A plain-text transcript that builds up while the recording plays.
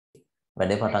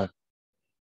වැඩේ පටන්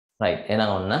right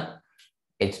එහෙනම් ඔන්න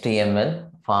HTML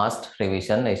fast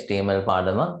revision HTML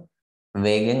පාඩම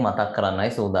වේගෙන් මතක්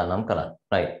කරන්නයි සූදානම් කරන්නේ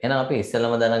right එහෙනම් අපි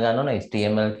ඉස්සෙල්ලම දැනගන්න ඕන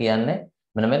HTML කියන්නේ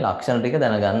මෙන්න මේ ලක්ෂණ ටික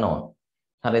දැනගන්න ඕන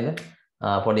හරිද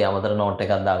පොඩි අමතර නෝට්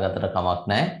එකක් දාගත්තට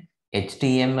කමක් නැහැ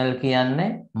HTML කියන්නේ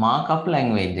markup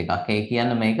language එකක් ඒ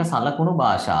කියන්නේ මේක සලකුණු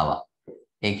භාෂාවක්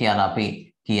ඒ කියන්නේ අපි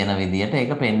කියන විදියට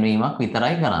ඒක පෙන්වීමක්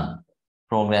විතරයි කරන්නේ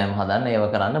ප්‍රෝග්‍රෑම් හදන්න ඒව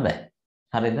කරන්න බෑ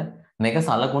හරිද මේක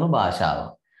සලකුණු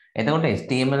භාෂාවක් එතකොට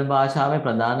HTML භාෂාවේ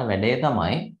ප්‍රධාන වැඩේ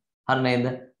තමයි හරි නේද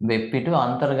වෙබ් පිටුව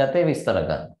අන්තර්ගතය විස්තර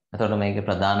කරන. එතකොට මේකේ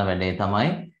ප්‍රධාන වැඩේ තමයි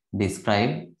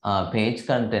describe page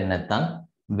content නැත්නම්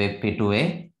වෙබ් පිටුවේ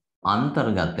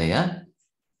අන්තර්ගතය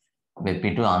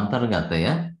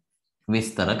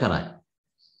විස්තර කරයි.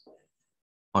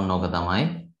 ඔන්න ඕක තමයි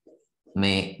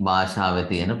මේ භාෂාවේ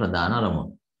තියෙන ප්‍රධාන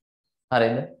අරමුණ.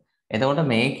 හරිද? එතකොට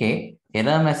මේකේ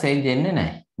error message එන්නේ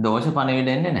නැහැ. දෝෂ පණිවිඩ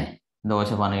එන්නේ නැහැ.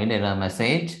 දෝෂ පණිවිඩ error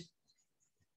message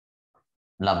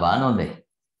ලබා නොදේ.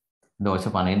 දෝෂ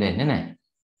පණිවිඩ එන්නේ නැහැ.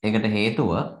 ඒකට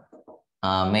හේතුව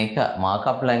මේක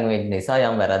markup language නිසා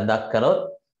යම් වැරද්දක් කරොත්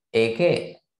ඒකේ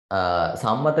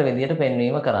සම්මත විදියට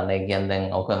පෙන්වීම කරන්න. ඒ කියන්නේ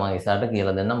දැන් ඔක මම ඉස්සරහට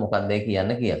කියලා දෙන්නම් මොකක්ද ඒ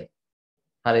කියන්නේ කියලා.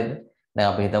 හරිද? දැන්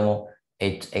අපි හිතමු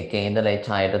h1 ඉඳලා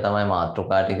h6ට තමයි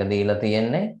මාතෘකා ටික දීලා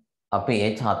තියෙන්නේ. අපි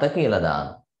h7 කියලා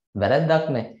දානවා. වැරද්දක්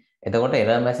නැහැ. එතකොට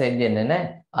error message එන්නේ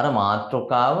නැහැ. අර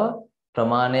මාතෘකාව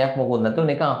ප්‍රමාණයක් මොකුත් නැතුව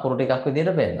නිකන් අකුරු ටිකක්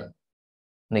විදියට පෙන්නනවා.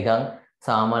 නිකන්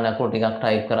සාමාන්‍ය අකුරු ටිකක්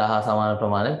ටයිප් කරා හා සමාන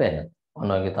ප්‍රමාණයක් පෙන්නනවා.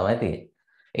 ඔන්න ඔයක තමයි තියෙන්නේ.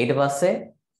 ඊට පස්සේ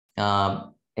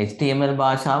HTML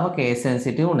භාෂාව case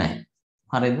sensitive නැහැ.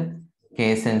 හරිද?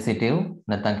 case sensitive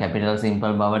නැත්නම් capital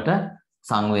simple බවට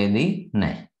සංවේදී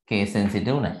නැහැ. case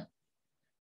sensitive නැහැ.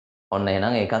 ඔන්න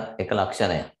එහෙනම් ඒකත් එක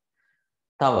ලක්ෂණයක්.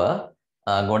 තව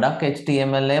ගොඩක්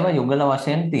HTML ඒවා යුගල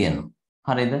වශයෙන් තියෙනවා.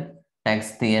 හරිද?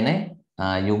 tags තියෙන්නේ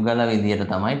යුගල විදියට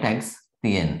තමයි tags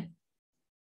තියෙන්නේ.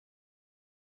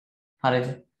 හරිද?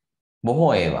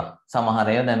 බොහෝ ඒවා. සමහර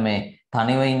ඒවා දැන් මේ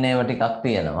තනිව ඉන්න ඒවා ටිකක්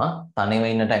තියෙනවා. තනිව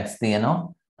ඉන්න tags තියෙනවා.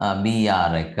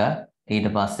 BR එක ඊට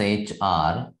පස්සේ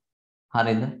HR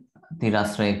හරිද?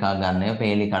 තිරස් රේඛා ගන්න ඒවා,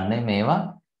 පේලි කඩන මේවා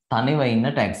තනිව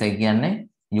ඉන්න tags. ඒ කියන්නේ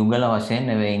යුගල වශයෙන්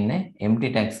නෙවෙයි ඉන්නේ empty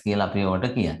tags කියලා අපි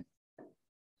ඒවට කියන්නේ.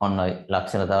 ඔන්න ඔය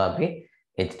ලක්ෂණ තමයි අපි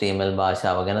HTML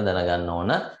භාෂාව ගැන දැනගන්න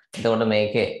ඕන. එතකොට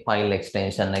මේකේ file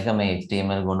extension එක මේ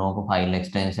HTML ගොනුවක file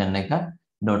extension එක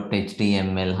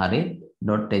 .html හරි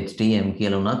 .htm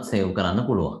කියලා උනත් save කරන්න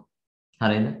පුළුවන්.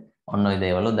 හරිද? ඔන්න ඔය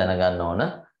දේවල් දැනගන්න ඕන.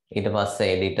 ඊට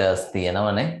පස්සේ editors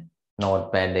තියෙනවනේ.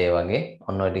 notepad ඒ වගේ.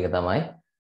 ඔන්න ඔය ටික තමයි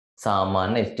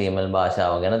සාමාන්‍ය HTML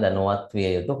භාෂාව ගැන දැනුවත් විය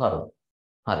යුතු කරුණු.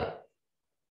 හරි.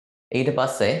 ඊට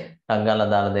පස්සේ ටංගාලා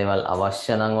දාන දේවල්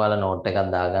අවශ්‍ය නම් වල නෝට්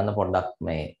එකක් දාගන්න පොඩ්ඩක්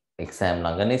මේ එක්සෑම්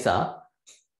ළඟ නිසා.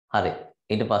 හරි.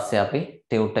 ඊට පස්සේ අපි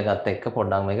ටියුට් එකත් එක්ක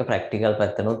පොඩ්ඩක් මේක ප්‍රැක්ටිකල්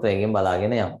පැත්තනොත් වේගෙන්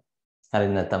බලාගෙන යමු.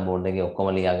 හරිද? නැත්නම් බෝඩ් එකේ ඔක්කොම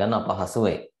ලියා ගන්න අපහසු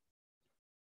වෙයි.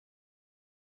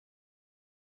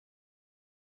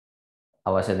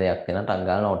 අවශ්‍ය දෙයක් වෙන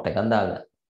ටංගාලා නෝට් එකක් දාගන්න.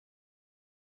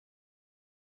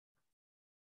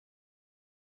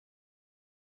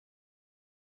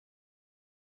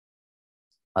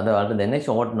 අද වලට දෙන්නේ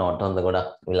ෂෝට් නෝට්. හොඳ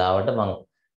ගොඩක් වෙලාවට මම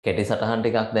කෙටි සටහන්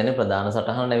ටිකක් දෙන්නේ ප්‍රධාන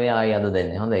සටහන් නෙවෙයි ආයි අද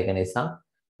දෙන්නේ. හොඳ ඒක නිසා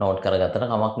නෝට් කරගත්තට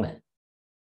කමක් නැහැ.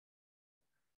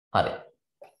 හරි.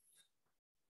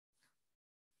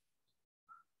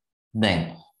 දැන්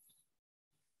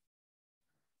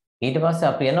ඊට පස්සේ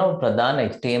අපි යනවා ප්‍රධාන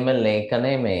HTML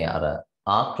ලේඛනයේ මේ අර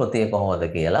ආකෘතිය කොහොමද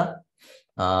කියලා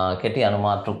කෙටි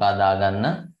අනුමාත්‍රිකා දාගන්න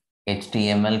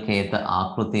HTML කේත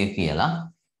ආකෘතිය කියලා.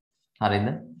 හරිද?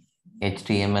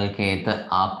 HTML කේත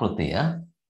ආකෘතිය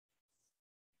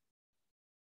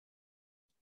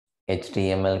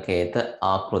HTML කේත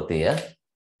ආකෘතිය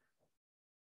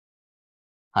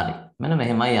හරි මෙන්න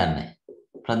මෙහෙමයි යන්නේ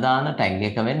ප්‍රධාන ටැග්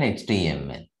එක වෙන්නේ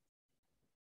HTML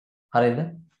හරිද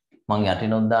මම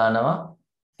යටිනුත් දානවා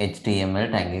HTML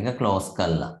ටැග් එක ක්ලෝස්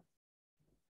කරලා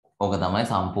ඕක තමයි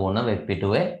සම්පූර්ණ වෙබ්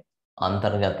පිටුවේ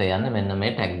අන්තර්ගතය යන්නේ මෙන්න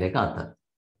මේ ටැග් දෙක අතර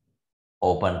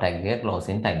open ටැග් එක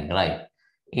closing ටැග් එක right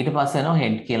ඊට පස්සේ එනවා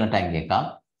head කියලා ටැග් එකක්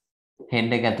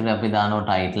head එක ඇතුලේ අපි දානවා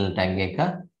title ටැග් එක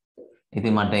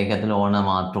ඉතින් මට ඒක ඇතුලේ ඕන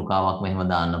මාතෘකාවක් මෙහෙම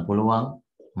දාන්න පුළුවන්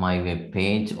my web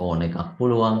page ඕන එකක්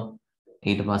පුළුවන්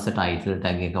ඊට පස්සේ title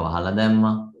tag එක වහලා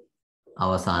දැම්මා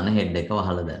අවසාන head එක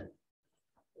වහලා දැම්මා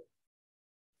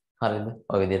හරිද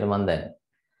ඔය විදිහට මම දැන්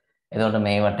එතකොට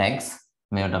මේවා tags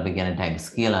මේවට අපි කියන්නේ tags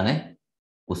කියලානේ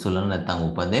උසුලන නැත්නම්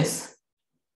උපදෙස්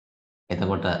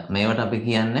එතකොට මේවට අපි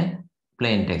කියන්නේ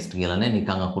plain text කියලානේ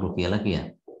නිකන් අකුරු කියලා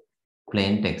කියන්නේ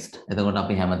plain text එතකොට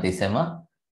අපි හැමතිස්සෙම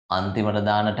අන්තිමට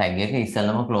දාන tag එක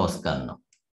ඉස්සෙල්ලම close කරනවා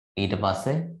ඊට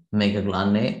පස්සේ මේක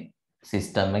ගලන්නේ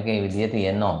සිස්ටම් එකේ විදිය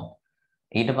තියෙන්න ඕන.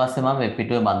 ඊට පස්සේ මම වෙබ්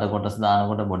පිටුවේ බඳ කොටස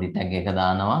දානකොට body tag එක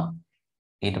දානවා.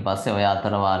 ඊට පස්සේ ඔය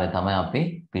අතර වාරේ තමයි අපි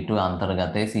පිටුවේ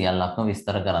අන්තර්ගතයේ සියල්ලක්ම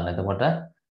විස්තර කරන්නේ. එතකොට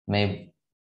මේ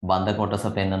බඳ කොටස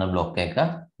පෙන්වන බ්ලොක් එක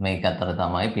මේක අතර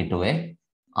තමයි පිටුවේ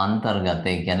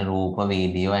අන්තර්ගතය කියන්නේ රූප,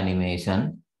 වීඩියෝ, ඇනිමේෂන්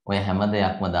ඔය හැම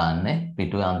දෙයක්ම දාන්නේ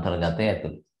පිටුවේ අන්තර්ගතය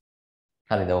ඇතුළේ.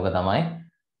 හරිද? ඕක තමයි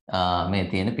මේ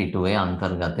තියෙන පිටුවේ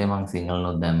අන්තර්ගතය. මම සිංහල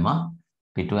නොත් දැම්මා.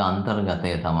 පිටුවේ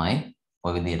අන්තර්ගතය තමයි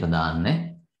ඔය විදිහට දාන්නේ.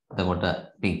 එතකොට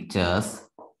pictures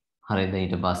හරිද?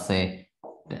 ඊට පස්සේ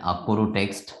අකුරු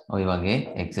ටෙක්ස්ට් ඔය වගේ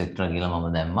etc කියලා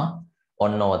මම දැම්මා.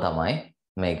 ඔන්න ඕව තමයි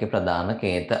මේකේ ප්‍රධාන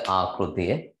කේත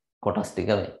ආකෘතියේ කොටස් ටික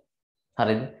වෙන්නේ.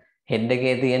 හරිද? හෙඩ්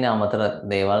එකේ තියෙන අමතර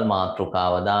දේවල්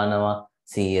මාතෘකාව දානවා,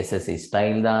 CSS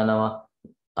ස්ටයිල් දානවා,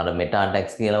 අර meta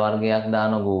tags කියලා වර්ගයක්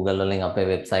දානවා. Google වලින් අපේ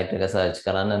වෙබ්සයිට් එක සර්ච්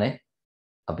කරන්නනේ.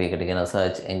 අපි ඒකට කියන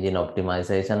search engine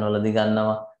optimization වලදී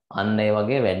ගන්නවා. අන්න ඒ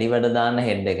වගේ වැඩි වැඩ දාන්න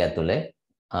හෙඩ් එක ඇතුලේ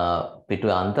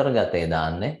පිටුවේ අන්තර්ගතය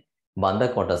දාන්නේ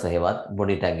බඳ කොටස හේවත්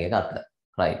body tag එක අතර.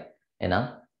 right. එහෙනම්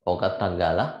ඕකත් ටක්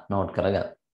ගාලා නෝට් කරගන්න.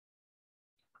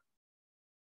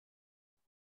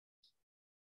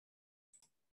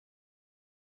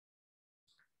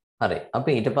 හරි.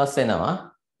 අපි ඊට පස්සේ එනවා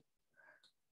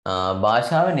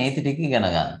භාෂාවේ නීති ටික ඉගෙන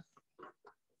ගන්න.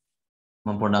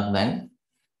 මම පොඩ්ඩක් දැන්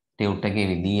ටියුට් එකේ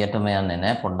විදියටම යන්නේ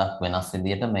නැහැ. පොඩ්ඩක් වෙනස්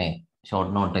විදියට මේ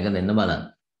ෂෝට් නෝට් එක දෙන්න බලන්න.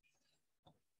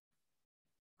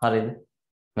 හරිද?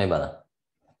 මේ බලන්න.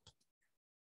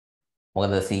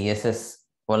 මොකද CSS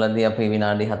වලදී අපි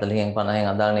විනාඩි 40න්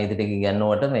 50න් අදාළ නීති ටික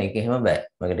ඉගෙනනකොට මේක එහෙම බෑ.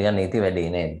 මේක ටික නීති වැඩි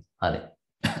නේද? හරි.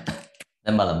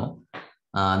 දැන් බලමු.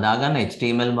 දාගන්න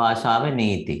HTML භාෂාවේ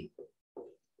නීති.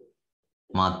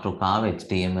 මාතෘකාව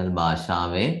HTML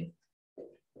භාෂාවේ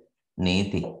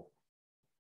නීති.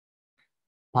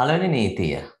 පළවෙනි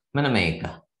නීතිය මෙන්න මේක.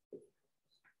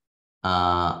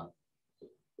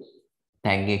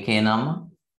 ටැග් එකේ නම,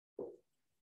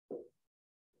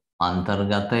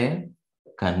 අන්තර්ගතය,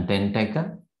 කන්ටෙන්ට් එක,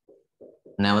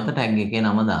 නැවත ටැග් එකේ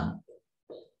නම දාන්න.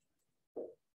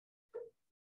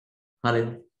 හරිද?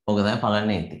 ඔක තමයි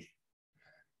පළවෙනි නීතිය.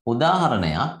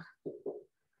 උදාහරණයක්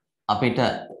අපිට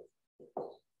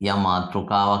යම්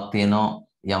මාතෘකාවක් තියෙනවා,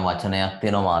 යම් වචනයක්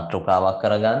තියෙනවා මාතෘකාවක්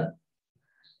කරගන්න.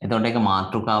 එතකොට ඒක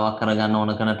මාතෘකාවක් කරගන්න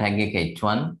ඕන කරන ටැග් එක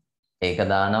h1 ඒක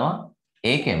දානවා.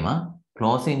 ඒකෙම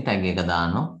ක්ලෝසින් ටැග් එක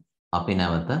දානවා අපි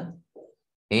නැවත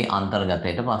ඒ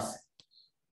අන්තර්ගතයට පස්සේ.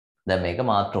 දැන් මේක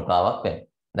මාතෘකාවක් වෙනවා.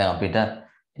 දැන් අපිට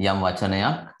යම්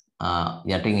වචනයක්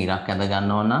යටින් ඉරක් ඇඳ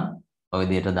ගන්න ඕන නම් ඔය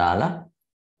විදිහට දාලා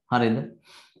හරිද?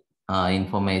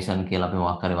 ඉන්ෆෝමේෂන් කියලා අපි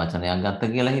මොකක් හරි වචනයක් ගත්ත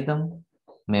කියලා හිතමු.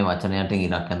 මේ වචනයට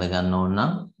ඉරක් ඇඳ ගන්න ඕන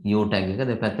නම් u tag එක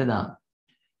දෙපැත්තේ දාන්න.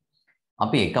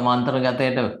 අපි එකම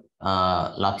අන්තර්ගතයට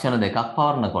ලක්ෂණ දෙකක්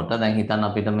පවරනකොට දැන් හිතන්න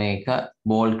අපිට මේක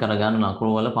බෝල්ඩ් කරගන්න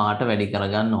නකුරු වල පාට වැඩි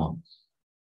කරගන්න ඕන.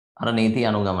 අර නීති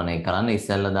අනුගමනය කරන්න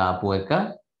ඉස්සෙල්ලා දාපු එක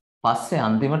පස්සේ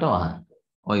අන්තිමට වහන්න.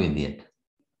 ওই විදිහට.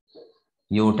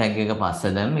 u tag එක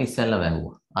පස්සේ දැම්ම ඉස්සෙල්ලා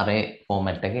වැහුවා. අර ඒ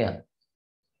ෆෝමැට් එක යන.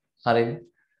 හරිද?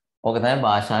 ඕක තමයි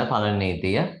භාෂාවේ පළවෙනි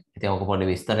නීතිය. ඉතින් ඕක පොඩි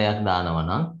විස්තරයක් දානවා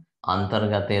නම්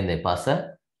අන්තර්ගතයේ දෙපස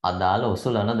අදාළ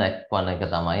උසුලන දක්වන එක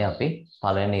තමයි අපි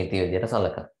පළවෙනි නීතිය විදිහට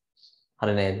සලකන්නේ.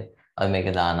 හරි නේද? අපි මේක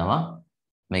දානවා.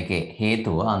 මේකේ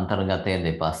හේතුව අන්තර්ගතයේ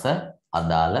දෙපස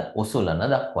අදාළ උසුලන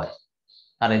දක්වයි.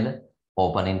 හරිද?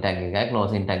 ඕපනින් ටැග් එකයි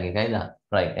ක්ලෝසින් ටැග් එකයි දාන්න.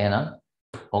 රයිට්. එහෙනම්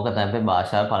ඕක තමයි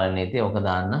භාෂාවේ පළවෙනි නීතිය. ඕක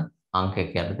දාන්න අංක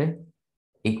 1 යටතේ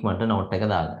ඉක්මනට නෝට් එක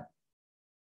දාගන්න.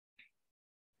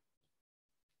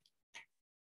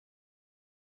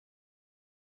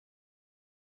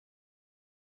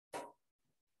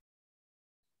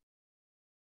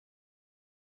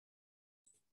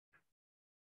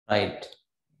 right.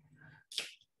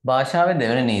 භාෂාවේ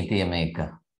දෙවෙනි නීතිය මේක.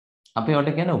 අපි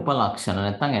ඔකට කියන උපලක්ෂණ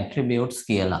නැත්නම් attributes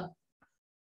කියලා.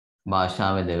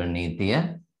 භාෂාවේ දෙවෙනි නීතිය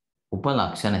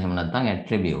උපලක්ෂණ එහෙම නැත්නම්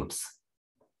attributes.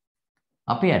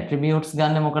 අපි attributes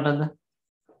ගන්නෙ මොකටද?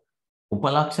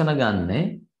 උපලක්ෂණ ගන්නෙ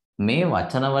මේ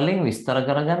වචන වලින් විස්තර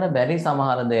කරගන්න බැරි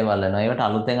සමහර දේවල් වෙනවා. ඒවට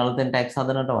අලුතෙන් ටැග්ස්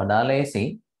හදනට වඩා ලේසි.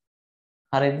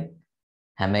 හරිද?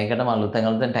 හැම එකටම අලුතෙන්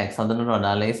ටැග්ස් හදනට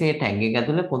වඩා ලේසි. ඒ ටැග් එක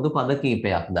ඇතුලේ පොදු පද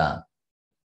කීපයක් දාන්න.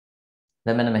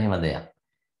 දැන් මෙන්න මෙහෙම දෙයක්.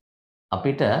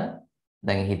 අපිට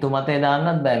දැන් හිතු මතේ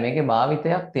දාන්නත් බෑ. මේකේ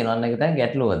භාවිතයක් තියෙනවා. අන්න ඒක තමයි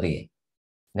ගැටලුව තියෙන්නේ.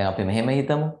 දැන් අපි මෙහෙම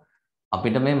හිතමු.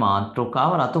 අපිට මේ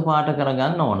මාතෘකාව රතු පාට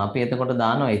කරගන්න ඕන. අපි එතකොට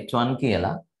දානවා h1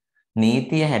 කියලා.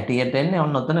 නීතිය හැටියට එන්නේ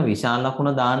ඔන්න ඔතන විශාල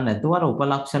ලකුණ දාන්න නැතුව අර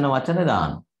උපලක්ෂණ වචන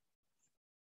දාන්න.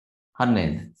 හරි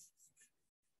නේද?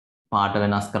 පාට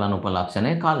වෙනස් කරන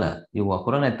උපලක්ෂණය color u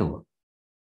අකුර නැතුව.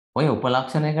 ඔය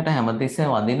උපලක්ෂණයකට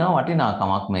හැමතිස්සෙම වදිනවා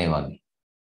වටිනාකමක් මේ වගේ.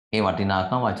 ඒ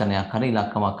වටිනාකම වචනයක් හරි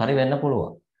ඉලක්කමක් හරි වෙන්න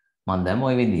පුළුවන්. මම දැන්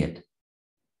ওই විදියට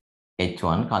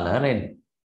h1 color red.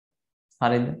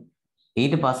 හරිද?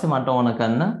 ඊට පස්සේ මට ඕන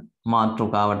කරන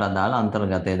මාතෘකාවට අදාළ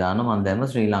අන්තර්ගතය දාන මම දැම්ම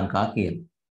ශ්‍රී ලංකා කියලා.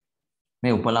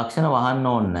 මේ උපලක්ෂණ වහන්න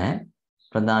ඕනේ නැහැ.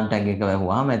 ප්‍රධාන ටැග් එක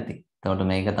වැහුවාම ඇති. එතකොට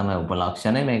මේක තමයි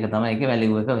උපලක්ෂණය, මේක තමයි ඒකේ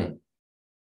වැලියු එක වෙන්නේ.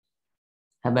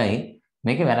 හැබැයි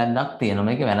මේකේ වැරද්දක් තියෙනවා.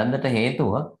 මේකේ වැරද්දට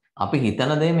හේතුව අපි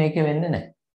හිතන දේ මේකේ වෙන්නේ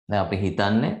නැහැ. දැන් අපි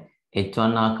හිතන්නේ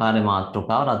H1 ආකාරයේ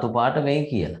මාතෘකාව රතු පාට වෙයි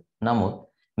කියලා. නමුත්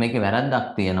මේකේ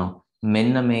වැරද්දක් තියෙනවා.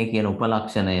 මෙන්න මේ කියන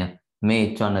උපලක්ෂණය මේ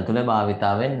H1 ඇතුලේ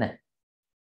භාවිතා වෙන්නේ නැහැ.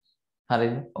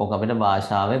 හරිද? ඕක අපිට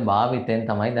භාෂාවේ භාවිතෙන්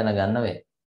තමයි දැනගන්න වෙන්නේ.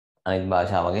 අනිත්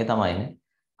භාෂා වගේ තමයිනේ.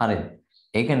 හරිද?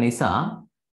 ඒක නිසා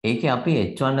ඒකේ අපි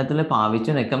H1 ඇතුලේ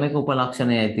පාවිච්චි කරන එකම එක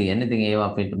උපලක්ෂණයයි තියෙන්නේ. ඉතින් ඒවා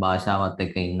අපිට භාෂාවත්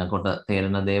එක්ක ඉන්නකොට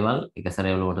තේරෙන දේවල් එක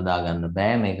සැරේ ඔලුවට දාගන්න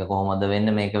බෑ. මේක කොහොමද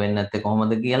වෙන්නේ? මේක වෙන්නේ නැත්තේ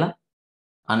කොහොමද කියලා.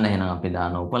 අන්න එහෙනම් අපි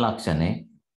දාන උපලක්ෂණේ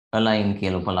align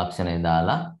කියලා උපලක්ෂණය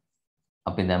දාලා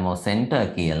අපි දැම්මෝ center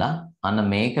කියලා. අන්න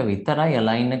මේක විතරයි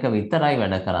align එක විතරයි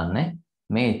වැඩ කරන්නේ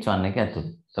මේ H1 එක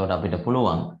ඇතුලේ. එතකොට අපිට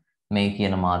පුළුවන් මේ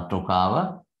කියන මාතෘකාව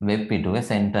වෙබ් පිටුවේ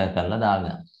center කරලා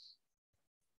දාගන්න.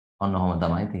 ඔන්න ඔහොම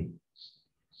තමයි තියෙන්නේ.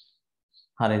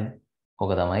 හරිද?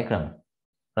 ඔක තමයි ක්‍රම.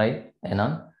 right?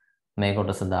 එහෙනම් මේ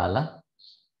කොටස දාලා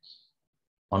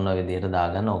ඔන්න ඔය විදිහට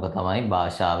දාගන්න. ඕක තමයි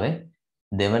භාෂාවේ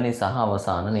දෙවනි සහ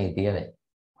අවසාන නීතිය වෙන්නේ.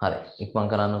 හරි.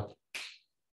 ඉක්මන් කරන්න.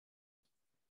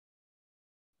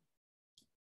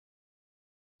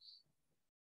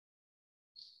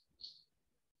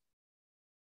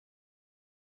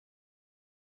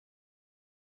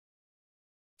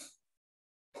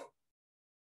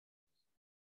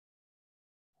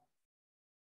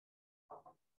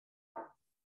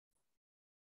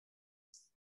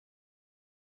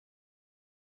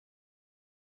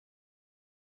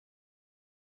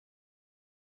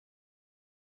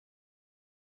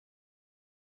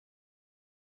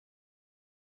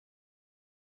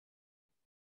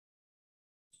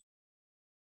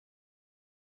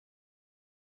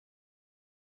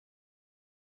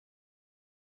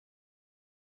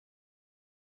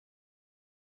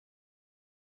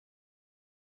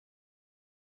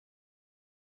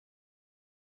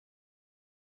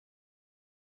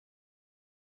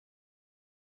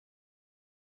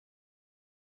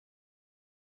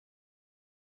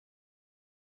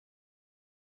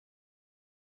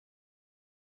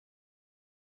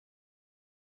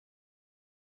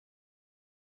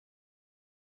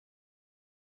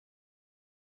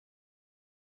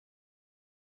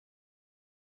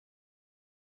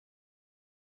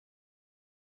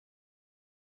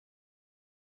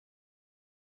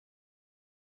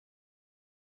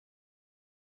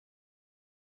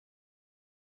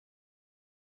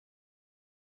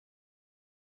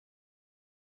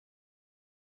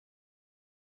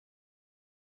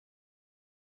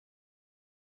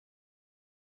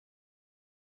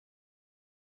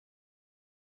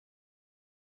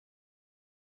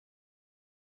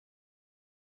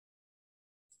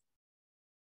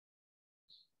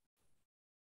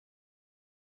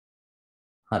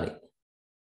 හරි.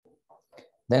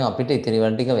 දැන් අපිට ඉතිරි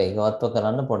වැඩ ටික වේගවත්ව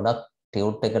කරන්න පොඩ්ඩක්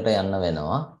ටියුට් එකට යන්න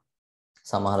වෙනවා.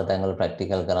 සමහර තැන්වල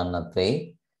ප්‍රැක්ටිකල් කරන්නත් වෙයි.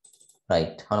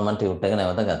 right. අන්න මම ටියුට් එක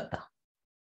නැවත ගත්තා.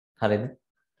 හරිද?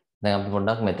 දැන් අපි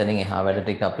පොඩ්ඩක් මෙතනින් එහා වැඩ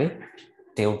ටික අපි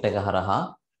ටියුට් එක හරහා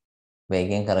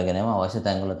වේගෙන් කරගෙන යමු. අවශ්‍ය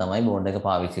තැන්වල තමයි බෝඩ් එක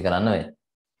පාවිච්චි කරන්න වෙන්නේ.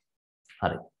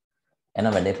 හරි.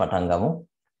 එහෙනම් වැඩේ පටන් ගමු.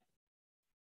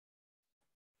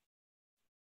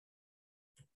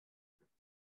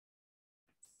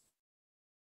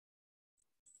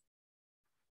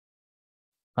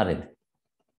 හරිද?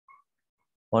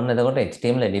 ඔන්න එතකොට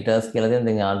HTML editors කියලා දෙන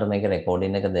දැන් යාළුවට මේක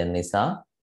රෙකෝඩින් එක දෙන්න නිසා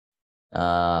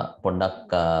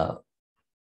පොඩ්ඩක්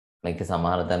මේක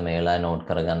සමහර තැන් මේ වෙලාවේ නෝට්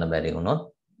කරගන්න බැරි වුණොත්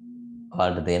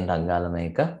ඔයාලට තියෙන ටග්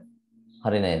මේක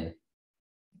හරි නේද?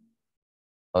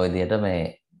 ඔය විදිහට මේ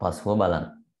පසුව බලන්න.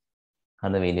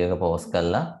 හරිද? වීඩියෝ එක පෝස්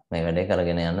කරලා මේ වැඩේ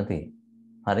කරගෙන යන්න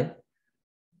තියෙනවා. හරි?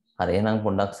 හරි එහෙනම්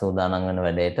පොඩ්ඩක් සූදානම් වෙන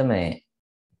වැඩේට මේ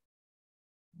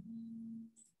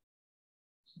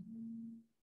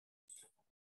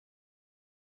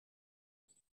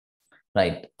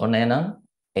right. ඔන්න එහෙනම්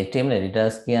HTML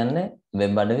editors කියන්නේ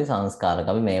වෙබ් අඩවි සංස්කාරක.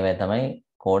 අපි මේවා තමයි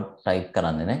කෝඩ් ටයිප්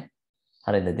කරන්නේ නේ.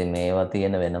 හරිද? ඉතින් මේවා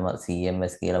තියෙන වෙනම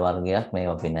CMS කියලා වර්ගයක්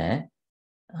මේවා අපි නෑ.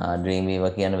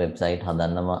 Dreamweaver කියන වෙබ්සයිට්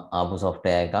හදන්නම ආපු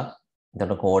software එකක්.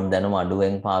 ඒකට කෝඩ් දැනුම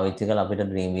අඩුවෙන් පාවිච්චි කරලා අපිට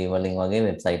Dreamweaver වලින් වගේ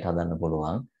වෙබ්සයිට් හදන්න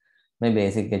පුළුවන්. මේ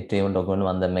basic HTML document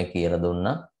මම දැන් මේ කියලා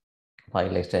දුන්නා.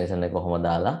 file extension එක කොහොමද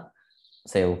දාලා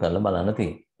save කරලා බලන්න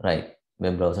තියෙන්නේ. right.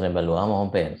 web browser එකෙන් බලුවාම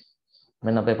ඔහොම පේනවා.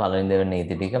 මෙන්න අපේ පළවෙනි දෙවෙනි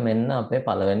නීති ටික මෙන්න අපේ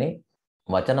පළවෙනි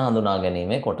වචන හඳුනා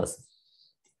ගැනීමේ කොටස.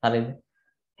 හරිද?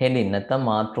 heading නැත්තම්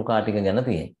මාතෘකා ටික ගැන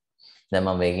තියෙන්නේ. දැන්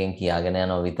මම වේගෙන් කියාගෙන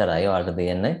යනවා විතරයි. ඔයාලට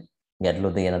තියෙන්නේ ගැටලු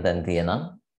තියෙන තැන් තියෙනම්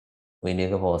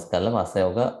වීඩියෝ එක පෝස් කරලා පස්සේ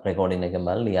ඔක රෙකෝඩින් එකෙන්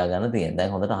බලලා ලියා ගන්න තියෙනවා.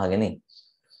 දැන් හොඳට අහගෙන ඉන්න.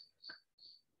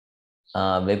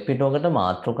 වෙබ් පිටුවකට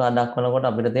මාතෘකා දක්වනකොට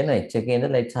අපිට තියෙන h එකේ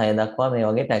ඉඳලා h6 දක්වා මේ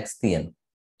වගේ ටැග්ස් තියෙනවා.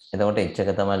 එතකොට h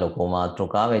එක තමයි ලොකු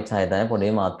මාතෘකාව, h6 තමයි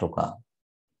පොඩි මාතෘකාව.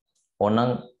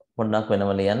 ඕනනම් පොඩ්ඩක්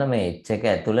වෙනම ලියන්න මේ h එක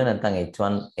ඇතුලේ නැත්නම්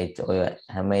h1 h ඔය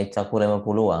හැම h අකුරෙම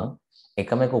පුළුවන්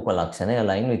එකම එක උපලක්ෂණය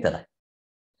align විතරයි.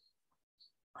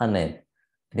 හරිනේ.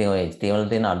 ඉතින් ඔය HTML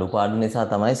තියෙන අඩුපාඩු නිසා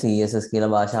තමයි CSS කියලා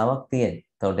භාෂාවක් තියෙන්නේ.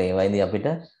 එතකොට ඒ වයිදී අපිට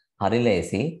හරි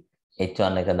ලේසි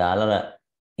h1 එක දාලා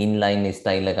inline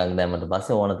style එකක් දැම්මට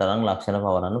පස්සේ ඕන තරම් ලක්ෂණ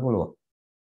පවරන්න පුළුවන්.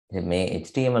 ඉතින් මේ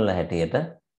HTML හැටියට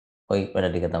ඔය වැඩ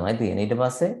ටික තමයි තියෙන්නේ. ඊට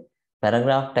පස්සේ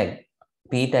paragraph tag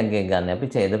p tag එක ගන්න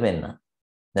අපි ඡේද පෙන්නන.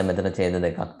 දැන් මෙතන ඡේද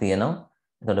දෙකක් තියෙනවා.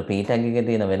 එතකොට p tag එකේ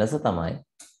තියෙන වෙනස තමයි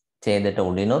ඡේදයට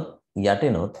උඩිනොත්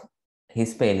යටිනොත්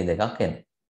හිස් පේලි දෙකක් එන්නේ.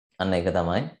 අන්න ඒක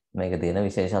තමයි මේක තියෙන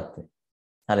විශේෂත්වය.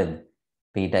 හරිද?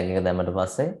 p tag එක දැම්මට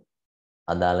පස්සේ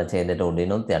අදාළ ඡේදයට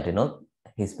උඩිනොත් යටිනොත්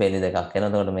හිස් පේලි දෙකක් එනවා.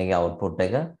 එතකොට මේකේ output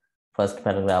එක first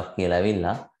paragraph කියලා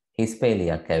ඇවිල්ලා හිස්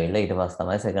පේලියක් ඇවිල්ලා ඊට පස්සේ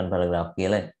තමයි second paragraph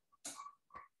කියලා එන්නේ.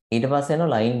 ඊට පස්සේ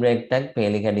එනවා line break tag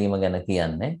පේලි කැඩීම ගැන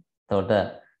කියන්නේ. එතකොට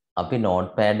අපි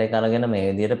notepad එක අරගෙන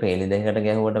මේ විදිහට පේලි දෙකකට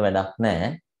ගැහුවට වැඩක් නැහැ.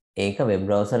 ඒක web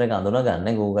browser එක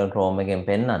අඳුනගන්නේ Google Chrome එකෙන්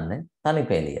පෙන්වන්නේ තනි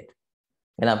පේලියට.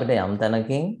 එහෙනම් අපිට යම්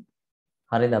තැනකින්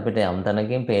හරිද අපිට යම්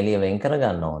තැනකින් පේලිය වෙන් කර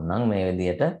ගන්න ඕන නම් මේ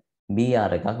විදිහට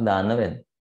BR එකක් දාන්න වෙනවා.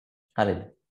 හරිද?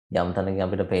 යම් තැනකින්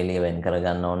අපිට පේලිය වෙන් කර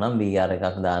ගන්න ඕන නම් BR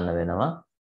එකක් දාන්න වෙනවා.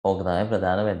 ඕක තමයි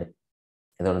ප්‍රධාන වැඩේ.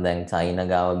 එතකොට දැන් චයිනා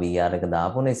ගාව BR එක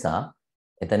දාපු නිසා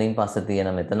එතනින් පස්සේ තියෙන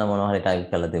මෙතන මොනවා හරි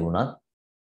ටයිප් කරලා තිබුණත්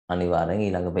අනිවාර්යෙන්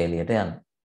ඊළඟ පේලියට යනවා.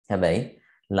 හැබැයි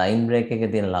line break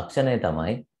එකේ තියෙන ලක්ෂණය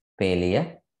තමයි පේලිය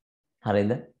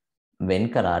හරිද වෙන්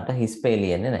කරාට හිස්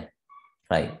පේලිය එන්නේ නැහැ.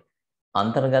 right.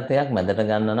 අන්තර්ගතයක් මැදට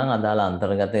ගන්න නම් අදාළ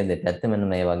අන්තර්ගතයේ දෙපැත්තේ මෙන්න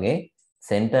මේ වගේ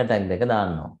center tag දෙක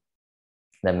දාන්න ඕන.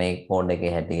 දැන් මේ කෝඩ්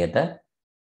එකේ හැටියට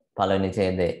පළවෙනි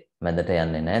ඡේදේ මැදට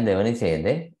යන්නේ නැහැ. දෙවෙනි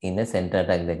ඡේදේ ඉන්නේ center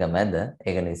tag දෙක මැද.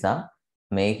 ඒක නිසා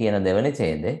මේ කියන දෙවෙනි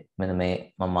ඡේදේ මෙන්න මේ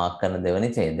මම මාක් කරන දෙවෙනි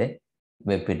ඡේදේ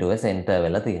වෙබ් පිටුවේ center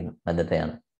වෙලා තියෙනවා. මැදට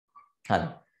යන. හරි.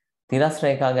 තිරස්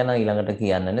රේඛා ගැන ඊළඟට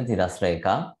කියන්නනේ තිරස්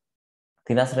රේඛා.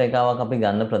 තිරස් රේඛාවක් අපි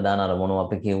ගන්න ප්‍රධාන අරමුණු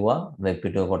අපි කිව්වා වෙබ්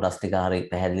පිටුවේ කොටස් ටික හරි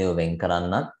පැහැදිලිව වෙන්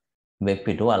කරන්නත් වෙබ්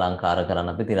පිටුව අලංකාර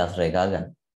කරන්න අපි තිරස් රේඛා ගන්න.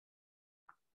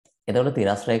 එතකොට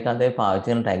තිරස් රේඛා දෙකේ පාවිච්චි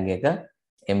කරන ටැග් එක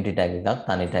empty tag එකක්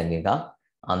තනි tag එකක්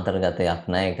අන්තර්ගතයක්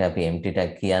නැහැ ඒක අපි empty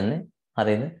tag කියන්නේ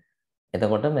හරිද?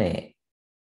 එතකොට මේ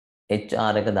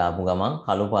HR එක දාපු ගමන්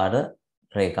කළු පාට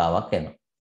රේඛාවක් එනවා.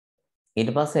 ඊට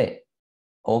පස්සේ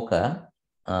ඕක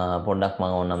පොඩ්ඩක්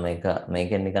මම ඕන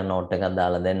මේකෙන් නිකන් නෝට් එකක්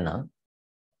දාලා දෙන්නම්.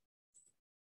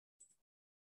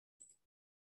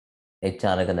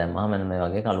 HR එක දැම්මම මෙන්න මේ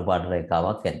වගේ කළු පාට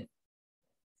රේඛාවක් එනවා.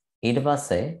 ඊට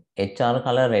පස්සේ HR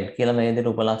color red කියලා මේ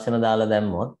විදිහට උපලක්ෂණ දාලා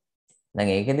දැම්මොත්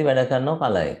දැන් ඒකෙදි වැඩ කරනවා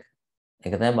color එක.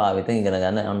 ඒක තමයි භාවිතෙන් ඉගෙන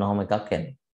ගන්න ඔන්න ඔහොම එකක්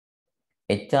එන්නේ.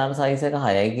 HR size එක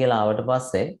 6යි කියලා ආවට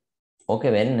පස්සේ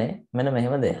ඕකේ වෙන්නේ මෙන්න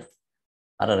මෙහෙම දෙයක්.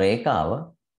 අර රේඛාව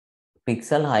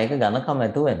පික්සල් 6ක ඝනකම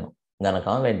ඇතුව වෙනවා.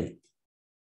 ඝනකම වැඩි.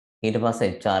 ඊට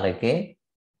පස්සේ HR එකේ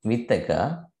width එක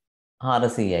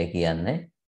 400යි කියන්නේ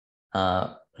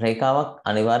රේඛාවක්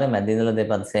අනිවාර්යයෙන් මැද ඉඳලා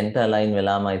දෙපැත්ත center line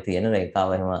වෙලාමයි තියෙන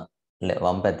රේඛාව එහෙම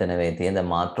වම් පැත්ත නෙවෙයි තියෙන. දැන්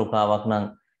මාතෘකාවක් නම්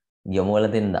යොමු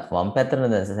වෙලා තියෙන වම් පැත්තට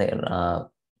දැන්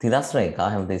තිරස් රේඛා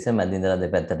හැමතිස්සෙම මැද ඉඳලා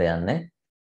දෙපැත්තට යන්නේ.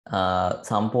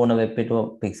 සම්පූර්ණ වෙබ් පිටුව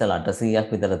පික්සල් 800ක්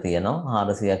විතර තියෙනවා.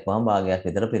 400ක් වහම භාගයක්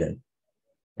විතර පිරෙනවා.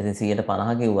 ඉතින්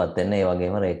 150 කිව්වත් එන්නේ ඒ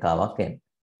වගේම රේඛාවක් එන්නේ.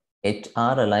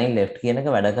 HR align left කියන එක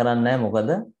වැඩ කරන්නේ නැහැ.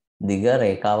 මොකද දිග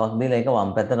රේඛාවක් දීලා ඒක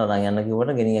වම් පැත්තට අරන් යන්න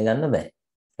කිව්වට ගෙනිය ගන්න බෑ.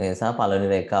 ඒ නිසා පළවෙනි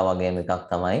රේඛාව වගේම එකක්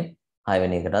තමයි 6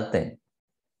 වෙනි එකටත් එන්නේ.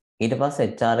 ඊට පස්සේ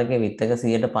HR එකේ width එක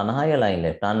 150යි align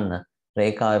left. අන්න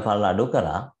රේඛාවේ පළල අඩු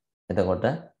කරා. එතකොට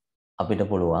අපිට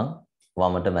පුළුවන්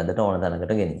වමට මැදට ඕන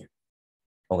තැනකට ගෙනියන්න.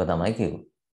 ඕක තමයි කිව්වේ.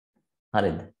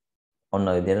 හරිද? ඔන්න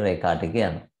ඔය විදිහට රේඛා ටික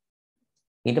යනවා.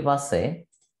 ඊට පස්සේ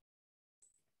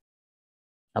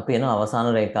අපි එන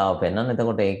අවසාන රේඛාව පෙන්නන්න.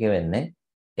 එතකොට ඒකේ වෙන්නේ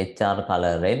HR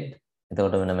color red.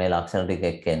 එතකොට වෙන මේ ලක්ෂණ ටික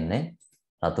එක්ක එන්නේ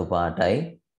රතු පාටයි.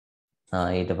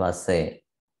 ඊට පස්සේ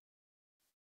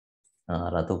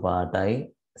රතු පාටයි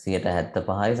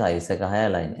 175යි size එක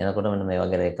 6 line. එනකොට මෙන්න මේ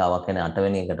වගේ රේඛාවක් එන්නේ 8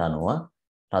 වෙනි එකට අනුව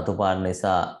රතු පාට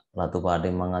නිසා රතු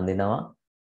පාටින් මම අඳිනවා.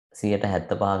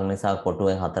 175ක නිසා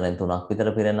කොටුවෙන් 4න් 3ක් විතර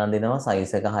පිරෙන අඳිනවා.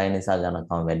 size එක 6 නිසා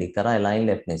ඝනකම වැඩි කරා. align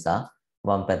left නිසා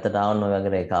වම් පැත්තට ආවොත් ඔය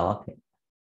වගේ රේඛාවක් එනවා.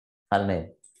 හරි නේද?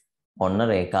 ඔන්න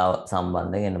රේඛාව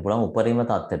සම්බන්ධයෙන් එන්න පුළුවන් උපරිම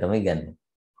තත්ත්වෙටම ඉගෙනගන්න.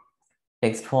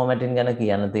 ටෙක්ස්ට් ෆෝමැටින් ගැන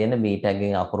කියන්න තියෙන B tag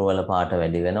එකෙන් අකුරු වල පාට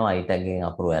වැඩි වෙනවා, I tag එකෙන්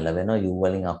අකුරු ඇල වෙනවා, U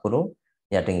වලින් අකුරු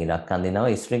යටින් ඉලක්ක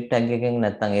අඳිනවා. strict tag එකෙන්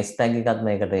නැත්නම් S tag එකත්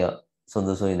මේකට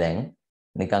සුදුසුයි දැන්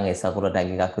නිකන් S අකුර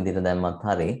ටැග් එකක් විදිහට දැම්මත්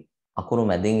හරි අකුරු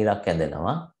මැදින් ඉරක්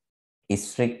ඇදෙනවා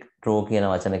strict true කියන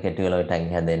වචන කෙටි වල ඔය ටැග්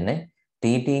හැදෙන්නේ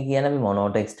TT කියන අපි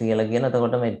මොනෝටෙක්ස්ට් කියලා කියන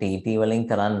එතකොට මේ TT වලින්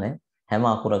කරන්නේ හැම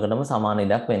අකුරකටම සමාන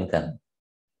ඉඩක් වෙන් කරනවා.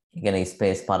 ඒ කියන්නේ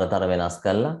ස්පේස් පරතර වෙනස්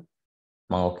කරලා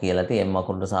මම ඔය කියලා තියෙ M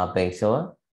අකුරට සාපේක්ෂව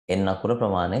N අකුර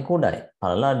ප්‍රමාණය කුඩායි.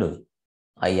 පළල අඩුයි.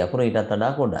 I අකුර ඊටත්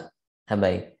වඩා කුඩායි.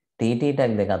 හැබැයි TT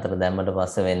ටැග් දෙක අතර දැම්මට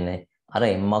පස්සේ වෙන්නේ අර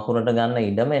M අකුරට ගන්න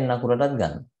ඉඩම N අකුරටත්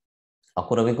ගන්න.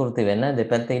 අකුර විකෘති වෙන්න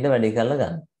දෙපැත්තේ ඉඩ වැඩි කරලා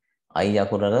ගන්න. I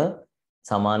අකුරට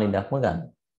සමාන ඉඩක්ම ගන්න.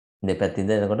 දෙපැත්තේ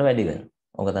ඉඳ එතකොට වැඩි වෙනවා.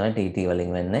 ඕක තමයි TT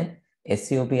වලින් වෙන්නේ.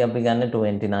 SUP අපි ගන්න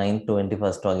 29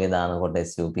 21st වගේ දානකොට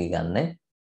SUP ගන්න.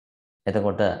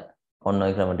 එතකොට ඔන්න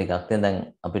ඔය ක්‍රම ටිකක් තියෙන. දැන්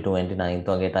අපි 29th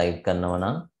වගේ ටයිප් කරනවා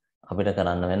නම් අපිට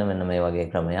කරන්න වෙන මෙන්න මේ වගේ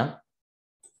ක්‍රමයක්.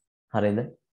 හරිද?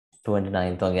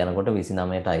 29th වගේ යනකොට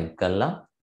 29 ටයිප් කරලා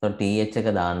so TH එක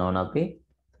දාන්න ඕන අපි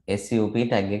SUP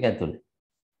ටැග් එක ඇතුලේ.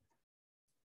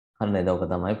 හරිද? ඒක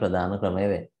තමයි ප්‍රධාන ක්‍රමය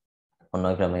වෙන්නේ. ඔන්න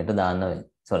ඔය ක්‍රමයට දාන්න වෙන්නේ.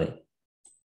 sorry.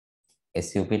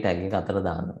 SUP ටැග් එක අතර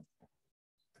දාන්න.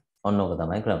 ඔන්න ඕක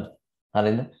තමයි ක්‍රමය.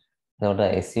 හරිද? එතකොට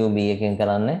SUB එකෙන්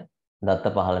කරන්නේ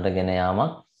දත්ත පහලට ගෙන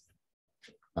යාමක්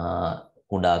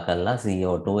කුඩා කරලා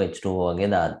CO2 H2O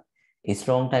වගේ දාන්න.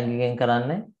 strong tag එකෙන්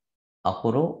කරන්නේ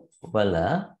අකුරු වල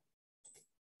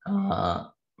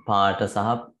පාට සහ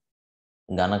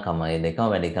ඝනකම මේ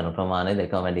දෙකම වැඩි කරන ප්‍රමාණය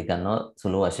දෙකම වැඩි කරනවා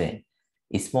සුළු වශයෙන්.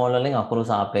 small වලින් අකුරු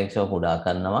සාපේක්ෂව කුඩා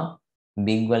කරනවා.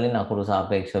 big වලින් අකුරු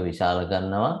සාපේක්ෂව විශාල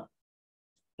කරනවා.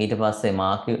 ඊට පස්සේ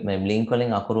මේ blink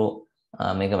වලින් අකුරු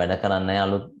මේක වැඩ කරන්නේ නැහැ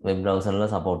අලුත් වෙබ් බ්‍රවුසර් වල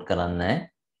සපෝට් කරන්නේ නැහැ.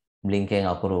 blink එකෙන්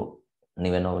අකුරු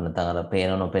නිවෙනව නැත්නම් අර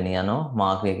පේන නොපෙනී යනවා.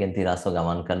 මාක් එකෙන් තිරස්ව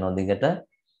ගමන් කරනවා දිගට.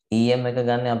 EM එක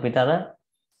ගන්න අපිට අර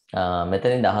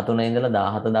මෙතනින් 13 ඉඳලා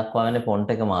 17 දක්වා වෙන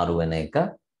ෆොන්ට් එක මාරු වෙන එක.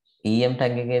 EM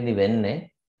ටැග් එකේදී වෙන්නේ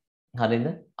හරිද?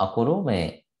 අකුරු මේ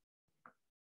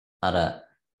අර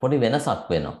පොඩි වෙනසක්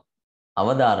වෙනවා.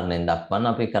 අවධාරණයෙන්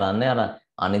දක්වන්න අපි කරන්නේ අර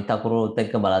අනිත් අකුරුත්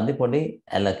එක්ක බලද්දි පොඩි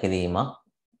ඇල කිරීමක්,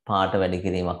 පාට වැඩි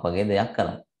කිරීමක් වගේ දෙයක්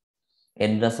කරන්නේ.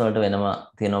 address වලට වෙනම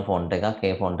තියෙන ෆොන්ට් එකක්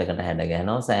ඒ ෆොන්ට් එකට හැඩ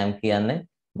ගැහෙනවා. SAM කියන්නේ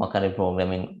මොකක් හරි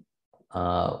ප්‍රෝග්‍රෑමින්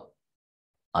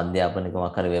අධ්‍යාපනික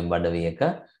මොකක් හරි වෙබ් අඩවියක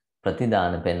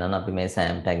ප්‍රතිදාන පෙන්වන්න අපි මේ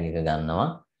SAM ටැග් එක ගන්නවා.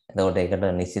 එතකොට ඒකට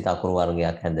නිශ්චිත අකුරු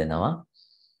වර්ගයක් හැදෙනවා.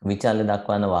 විචල්‍ය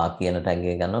දක්වන වා කියන ටැග්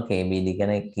එක ගන්නවා. KBD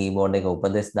කියන්නේ කීබෝඩ් එක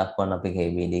උපදෙස් දක්වන්න අපි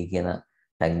KBD කියන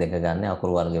ටැග් දෙක ගන්න.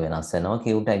 අකුරු වර්ග වෙනස් වෙනවා. Q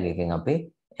ටැග් එකෙන් අපි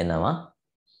එනවා.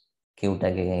 Q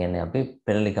ටැග් එකෙන් එන්නේ අපි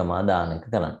පෙරලිකම දාන එක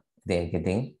කරන්නේ.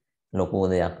 ඉතින් ලොකු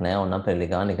දෙයක් නෑ. ඕනම්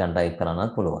පෙරලිකම නිකන් ටයිප්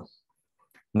කරන්නත් පුළුවන්.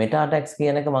 meta tags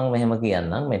කියන එක මම මෙහෙම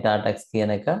කියන්නම්. meta tags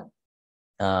කියන එක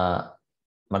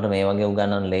මට මේ වගේ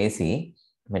උගන්වන්න ලේසි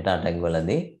meta tag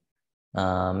වලදී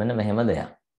මෙන්න මෙහෙම දෙයක්.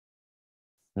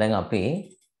 දැන් අපි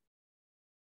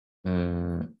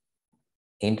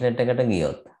ඉන්ටර්නෙට් එකට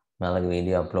ගියොත් මම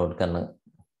වීඩියෝ අප්ලෝඩ් කරන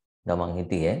ගමන්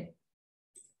හිටියේ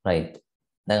රයිට්.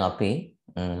 දැන් අපි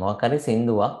මොකක් හරි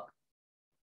සින්දුවක්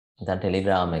දැන්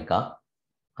ටෙලිග්‍රෑම් එකක්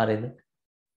හරිද?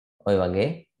 ඔය වගේ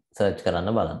සර්ච්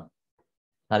කරන්න බලන්න.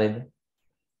 හරිද?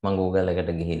 මම Google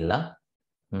එකට ගිහිල්ලා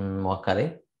මොකක් හරි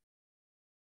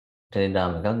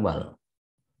ටෙලිග්‍රෑම් එකක් බලනවා.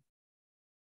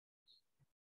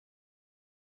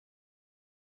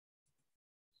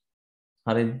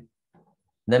 හරිද?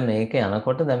 දැන් මේක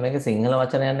යනකොට දැන් මේක සිංහල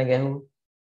වචන යන්නේ ගැහුවා.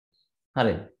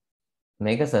 හරිද?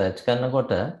 මේක සර්ච්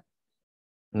කරනකොට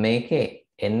මේකේ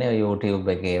එන්නේ YouTube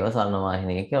එකේ ඒව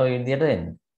සරණවාහිනී එකේ ඔය විදිහට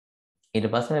එන්නේ. ඊට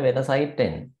පස්සේ වෙන සයිට්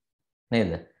එන්නේ.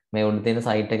 නේද? මේ උඩ තියෙන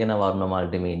සයිට් එක න වර්ණ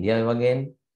මල්ටිමීඩියා ඔය වගේ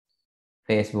එන්නේ.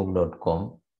 facebook.com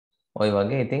ඔය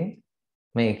වගේ ඉතින්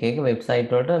මේ එක එක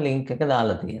වෙබ්සයිට් වලට ලින්ක් එක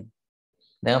දාලා තියෙනවා.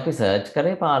 දැන් අපි සර්ච්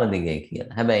කරේ පාර දිගේ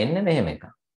කියලා. හැබැයි එන්නේ මෙහෙම එකක්.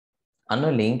 අන්න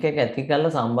ලින්ක් එක ඇති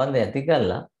කරලා සම්බන්ධය ඇති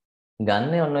කරලා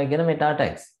ගන්න ඔන්න ඔය කියන meta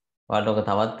tags. ඔයාලට ඔක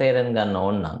තවත් තේරෙන්න ගන්න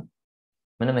ඕන නම්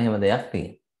මෙන්න මෙහෙම දෙයක්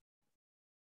තියෙනවා.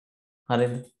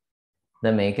 හරිද?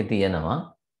 දැන් මේකේ තියෙනවා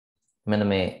මෙන්න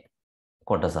මේ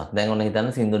කොටසක්. දැන් ඔන්න හිතන්න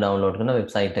සින්දු ඩවුන්ලෝඩ් කරන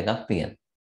වෙබ්සයිට් එකක් තියෙනවා.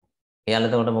 එයාලා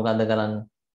එතකොට මොකද්ද කරන්නේ?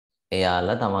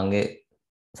 එයාලා තමන්ගේ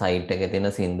සයිට් එකේ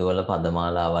තියෙන සින්දු වල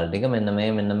පදමාලාවල් ටික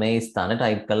මෙන්න මේ ස්ථානේ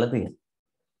ටයිප් කරලා තියෙනවා.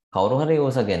 කවුරු හරි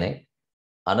යූසර් කෙනෙක්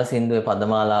අර සින්දුවේ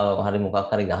පදමාලාව හරි මොකක්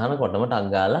හරි ගහනකොටම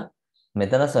ටග් ගාලා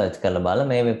මෙතන සර්ච් කරලා බලලා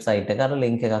මේ වෙබ්සයිට් එක අර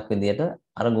ලින්ක් එකක් විදියට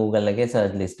අර Google එකේ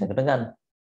සර්ච් ලිස්ට් එකට ගන්න.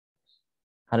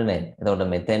 හරි නේද? එතකොට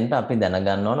මෙතෙන්ට අපි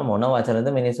දැනගන්න ඕන මොන වචනද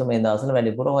මිනිස්සු මේ දවස්වල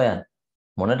වැඩිපුර හොයන්නේ.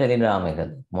 මොන ටෙලිග්‍රෑම්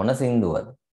එකද? මොන සින්දුවද?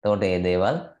 එතකොට මේ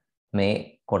දේවල් මේ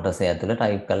කොටසේ ඇතුළේ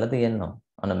ටයිප් කරලා තියෙනවා.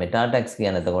 අන්න meta tags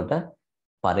කියන්නේ එතකොට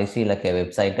පරිශීලකයේ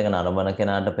වෙබ්සයිට් එක නරඹන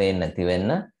කෙනාට පේන්නේ නැති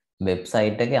වෙන්න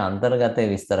වෙබ්සයිට් එකේ අන්තර්ගතය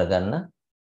විස්තර කරන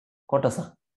කොටසක්.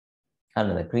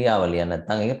 හරිද? ක්‍රියාවලිය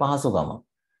නැත්නම් ඒකේ පහසුකම.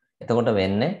 එතකොට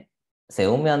වෙන්නේ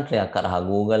සෙවුම් යන්ත්‍රයක් කරහා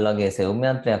Google වගේ සෙවුම්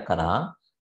යන්ත්‍රයක් කරහා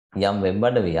යම් වෙබ්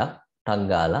අඩවියක් ටග්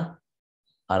ගාලා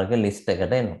අරක ලිස්ට්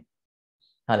එකට එනවා.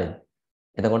 හරිද?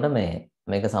 එතකොට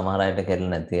මේක සමහර අයට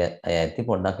කෙරෙන්නේ නැති අය ඇති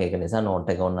පොඩ්ඩක් ඒක නිසා නෝට්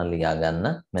එක ඕනනම් ලියා ගන්න.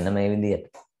 මෙන්න මේ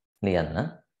විදිහට ලියන්න.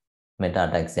 meta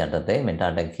tags යටතේ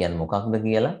meta tag කියන්නේ මොකක්ද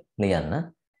කියලා ලියන්න.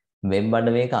 වෙබ්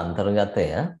අඩවියක අන්තර්ගතය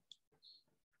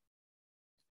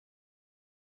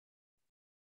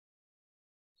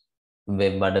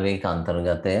වෙබ් අඩවියක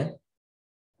අන්තර්ගතය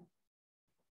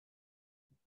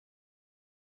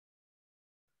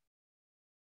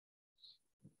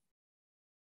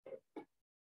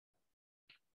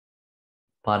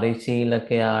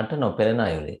පරිශීලකයාට නොපෙනෙන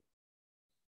අයුරේ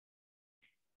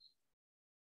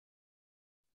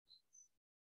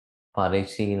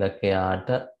පරිශීලකයාට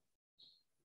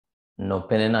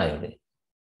නොපෙනෙන අයුරේ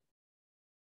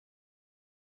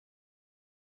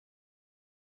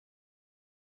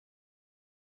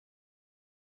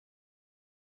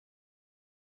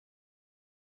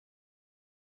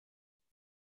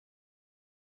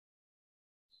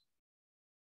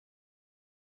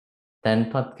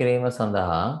තැන්පත් කිරීම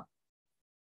සඳහා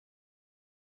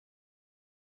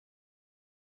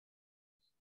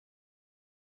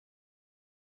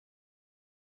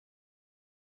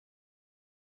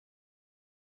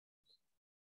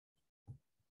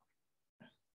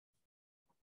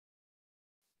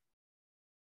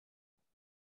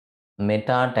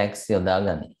meta tags යොදා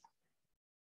ගනි.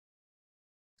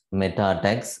 meta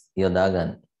tags යොදා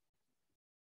ගනි.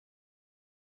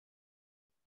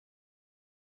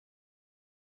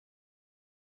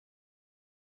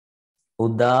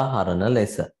 උදාහරණ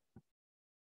ලෙස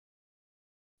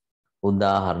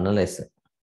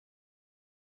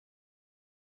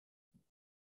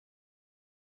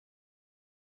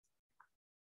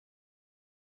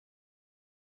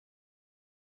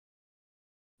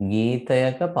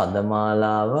ගීතයක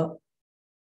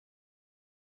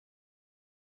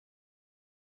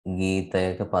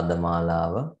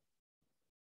පදමාලාව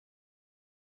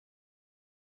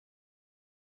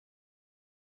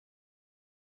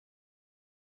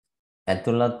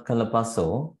ඇතුළත් කළ පසු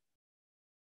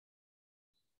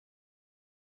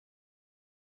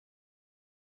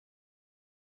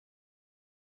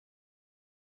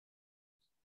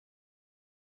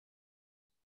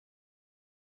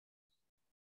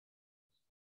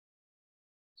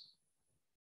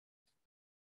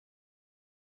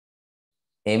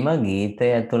එම ගීතය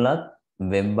ඇතුළත්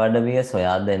වෙබ් අඩවිය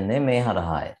සොයා දෙන්නේ මේ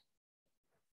හරහාය.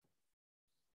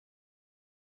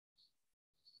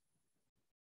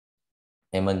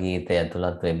 එම ගීතය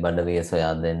ඇතුළත් වෙබ් අඩවිය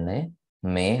සොයා දෙන්නේ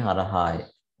මේ හරහාය.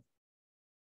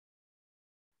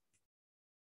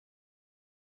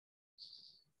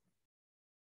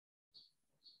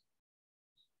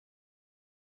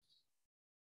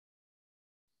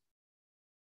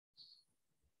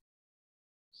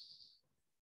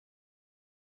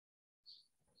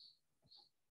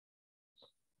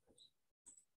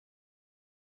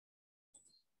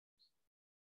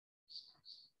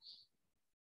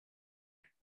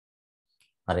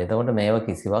 හරි එතකොට මේවා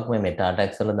කිසිවක් මේ meta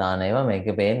tags වල දාන ඒවා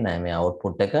මේකේ පේන්නේ නැහැ. මේ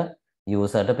output එක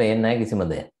user ට පේන්නේ නැහැ කිසිම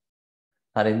දෙයක්.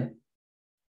 හරිද?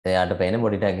 එයාට පේන්නේ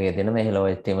body tag එකේ තියෙන මේ hello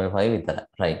html5 විතරයි.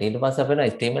 right. ඊට පස්සේ අපේ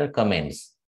HTML comments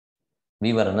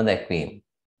විවරණ දැක්වීම.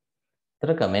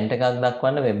 ඒතර comment එකක්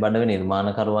දක්වන්න වෙබ් අඩවි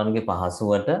නිර්මාණකරුවන්ගේ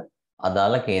පහසුවට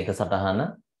අදාළ කේත සටහන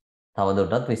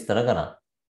තවදුරටත් විස්තර කරන්න.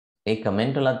 ඒ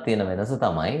comment වල තියෙන වෙනස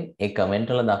තමයි ඒ comment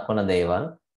වල දක්වන දේවල්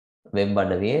වෙබ්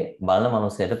අඩවියේ බලන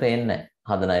මනුස්සයට පේන්නේ නැහැ.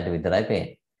 හදන අයට විතරයි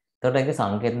පේන්නේ. එතකොට ඒකේ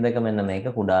සංකේත දෙක මෙන්න මේක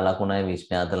කුඩා ලකුණයි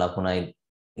විශ්මයාත ලකුණයි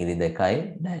ඉරි දෙකයි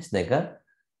ඩෑෂ් දෙක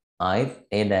ආයිත්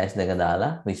ඒ ඩෑෂ් දෙක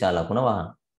දාලා විශාල ලකුණ වහන.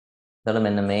 එතකොට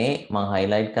මෙන්න මේ මම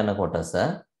highlight කරන කොටස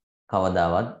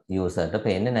කවදාවත් user ට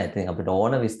පේන්නේ නැහැ. ඉතින් අපිට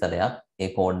ඕන විස්තරයක් ඒ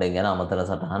කෝඩ් එක ගැන අමතර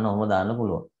සටහන ඔහොම දාන්න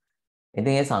පුළුවන්.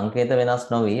 ඉතින් මේ සංකේත වෙනස්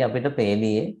නොවි අපිට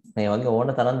පේලියේ මේ වගේ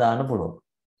ඕන තරම් දාන්න පුළුවන්.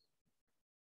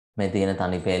 මේ තියෙන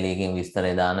තනි පේලියකින්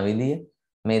විස්තරය දාන විදිය,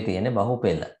 මේ තියෙන්නේ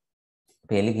බහුපෙළ.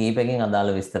 පේලි කීපකින්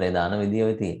අදාළ විස්තරය දාන විදිය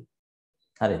ඔය තියෙන්නේ.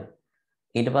 හරිද?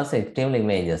 ඊට පස්සේ HTML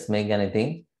images මේක ගැන ඉතින්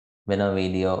වෙනම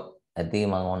වීඩියෝ ඇති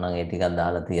මම ඕනනම් ඒ ටිකක්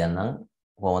දාලා තියන්නම්.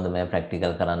 කොහොමද මේ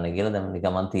ප්‍රැක්ටිකල් කරන්න කියලා දැන්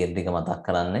නිකන් මම තියරි ටික මතක්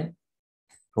කරන්නේ.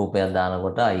 රූපයක්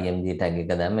දානකොට img tag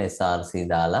එක දැම්ම src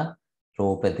දාලා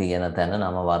රූපේ තියෙන තැන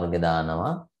නම වර්ග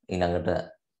දානවා. ඊළඟට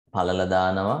පළල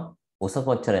දානවා. උස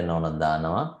කොච්චර එන්න ඕනද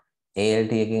දානවා.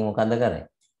 ALT එකකින් මොකද කරන්නේ?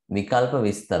 විකල්ප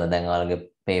විස්තර. දැන් ඔයාලගේ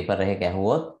පේපර් එකක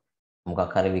ඇහුවොත්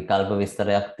මොකක් හරි විකල්ප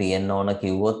විස්තරයක් තියෙන්න ඕන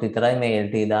කිව්වොත් විතරයි මේ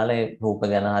ALT දාලා ඒ රූප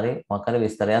ගැන හරි මොකක් හරි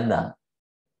විස්තරයක් දාන්න.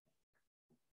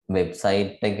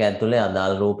 වෙබ්සයිට් එක ඇතුලේ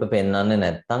අදාළ රූපේ පෙන්වන්නේ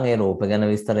නැත්නම් ඒ රූප ගැන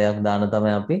විස්තරයක් දාන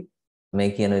තමයි අපි මේ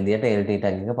කියන විදිහට ALT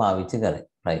tag එක පාවිච්චි කරන්නේ.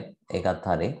 right. ඒකත්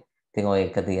හරි. ඉතින් ඔය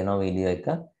එක තියෙනවා වීඩියෝ එක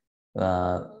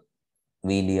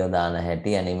වීඩියෝ දාන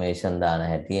හැටි, ඇනිමේෂන් දාන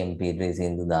හැටි, MP3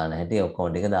 සින්දු දාන හැටි ඔක්කොම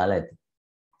ටික දාලා ඇති.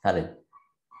 හරිද?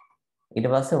 ඊට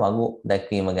පස්සේ වගු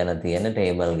දැක්වීම ගැන තියෙන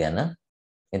ටේබල් ගැන.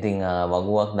 ඉතින්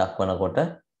වගුවක් දක්වනකොට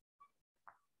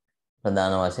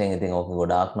ප්‍රධාන වශයෙන් ඉතින් ඕක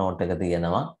ගොඩාක් නෝට් එක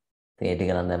තියෙනවා. ඒ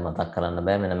ටික නම් දැන් මතක් කරන්න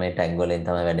බෑ. මෙන්න මේ ටැග් වලින්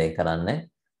තමයි වැඩේ කරන්නේ.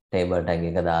 ටේබල් ටැග්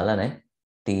එක දාලා නේ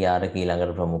TR කී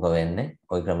ළඟට ප්‍රමුඛ වෙන්නේ.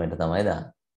 ওই ක්‍රමයට තමයි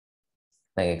දාන්නේ.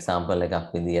 දැන් එක්සැම්පල්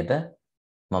එකක් විදියට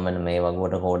මම මේ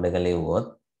වගුවට කෝඩ් එක ලිව්වොත්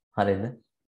හරිද?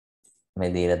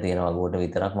 මේ දීලා තියෙන වගුවට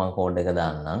විතරක් මම කෝඩ් එක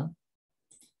දාන්නම්.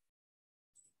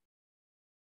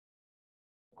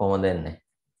 කොහොමද එන්නේ?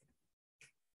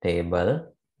 table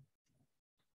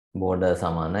border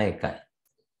සමාන 1යි.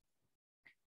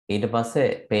 ඊට පස්සේ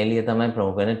පේලිය තමයි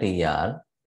ප්‍රමුඛ වෙන TR.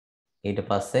 ඊට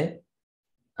පස්සේ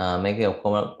මේකේ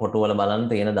ඔක්කොම කොටු වල බලන්න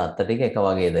තියෙන දත්ත ටික එක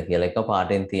වගේද කියලා එක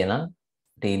පාටින් තියෙන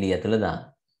TD ඇතුළේ දාන්න.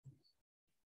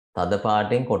 තද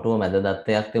පාටින් කොටුව මැද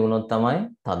දත්තයක් තිබුණොත්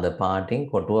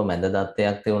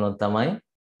තමයි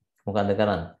මොකද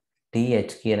කරන්නේ?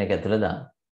 TH කියන එක ඇතුළේ දාන්න.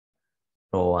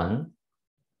 row 1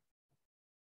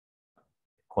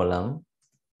 column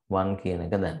 1 කියන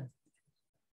එක දැන්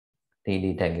TD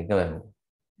tag එක වැහුවා.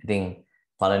 ඉතින්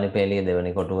පළවෙනි පේලිය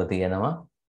දෙවෙනි කොටුව තියෙනවා.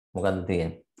 මොකද්ද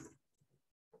තියෙන්නේ?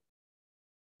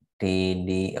 TD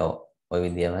ඔය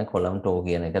විදියමයි column 2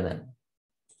 කියන එක දැන්.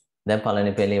 දැන්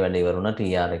පළවෙනි පේලිය වැඩ ඉවරුණා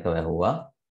TR එක වැහුවා.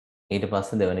 ඊට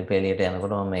පස්සේ දෙවෙනි පේලියට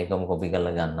යනකොට මම මේකම කොපි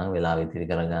කරලා ගන්නම් වෙලාව ඉතිරි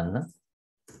කරගන්න.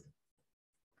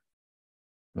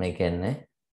 මේ කියන්නේ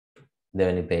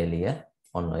දෙවෙනි පේලිය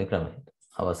ඔන්න ඔය ක්‍රමයට.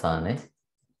 අවසානයේ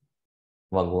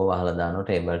වගුව වහලා දානවා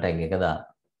ටේබල් ටැග් එක දාලා.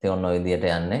 ඉතින් ඔන්න ඔය විදියට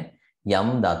යන්නේ. යම්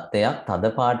දත්තයක් තද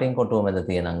පාටින් කොටුව මැද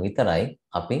තියෙනම් විතරයි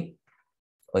අපි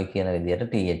ඔය කියන විදියට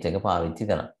TH එක පාවිච්චි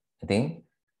කරන්නේ. ඉතින්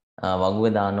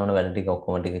වගුවේ දාන්න ඕන වැඩ ටික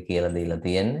ඔක්කොම ටික කියලා දීලා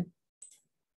තියෙන්නේ.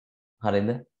 හරිද?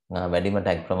 වැඩිම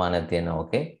ටැග් ප්‍රමාණයක් තියෙනවා.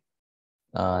 ඕකේ.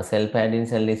 cell padding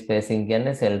cell spacing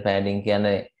කියන්නේ cell padding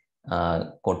කියන්නේ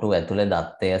කොටු ඇතුලේ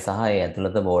දත්තය සහ ඒ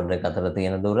ඇතුළත බෝඩර් එක අතර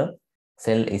තියෙන දුර.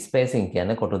 cell spacing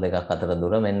කියන්නේ කොටු දෙකක් අතර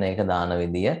දුර. මෙන්න ඒක දාන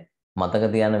විදිය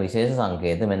මතක තියාගන්න විශේෂ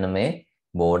සංකේත මෙන්න මේ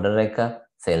බෝඩර් එක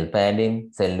cell padding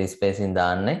cell spacing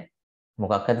දාන්නේ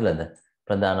මොකක් ඇතුළේද?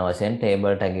 ප්‍රධාන වශයෙන්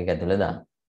table tag එක ඇතුලේ දාන්න.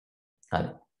 හරි.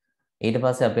 ඊට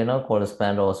පස්සේ අපි යනවා call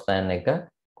span row span එක.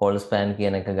 call span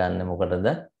කියන එක ගන්න මොකටද?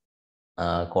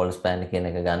 call span කියන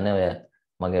එක ගන්න ඔය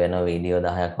මගේ වෙන වීඩියෝ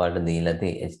 10ක් වලට දීලා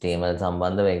තියෙයි HTML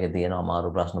සම්බන්ධව ඒකේ තියෙන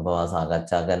අමාරු ප්‍රශ්න පවා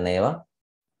සාකච්ඡා කරන ඒවා.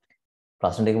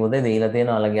 ප්‍රශ්න ටික මුදේ දීලා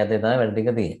තියෙන ඔයාලගේ අතේ තමයි වැඩ ටික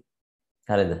තියෙන්නේ.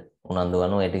 හරිද? උනන්දු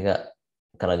වුණොත් ඒ ටික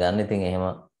කරගන්න. ඉතින් එහෙම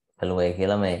කළුවයි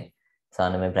කියලා මේ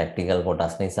සාන මේ ප්‍රැක්ටිකල්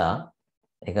කොටස් නිසා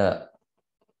ඒක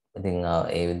ඉතින්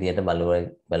ඒ විදිහට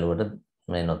බලුවට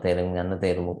මේ නොතේරුම් ගන්න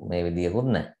තේරුම මේ විදියකුත්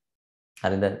නැහැ.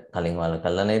 හරිද? කලින් වල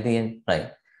කළා නේ තියෙන්නේ. right.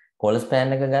 call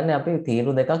span එක ගන්න අපි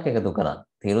තීරු දෙකක් එකතු කරන්නේ.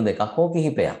 තීරු දෙකක් හෝ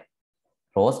කිහිපයක්.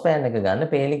 row span එක ගන්න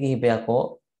පේලි කිහිපයක් හෝ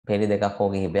පේලි දෙකක් හෝ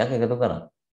කිහිපයක් එකතු කරන්නේ.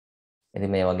 ඉතින්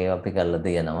මේ වගේ අපි කරලා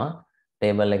තියෙනවා.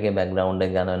 ටේබල් එකේ බෑග්ග්‍රවුන්ඩ්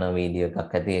එක ගන්න වෙන වීඩියෝ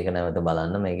එකක් ඇති. ඒක නැවත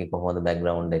බලන්න. මේකේ කොහොමද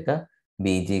බෑග්ග්‍රවුන්ඩ් එක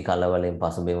BG කලර් වලින්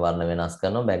පසුබිම් වර්ණ වෙනස්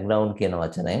කරනවා. බෑග්ග්‍රවුන්ඩ් කියන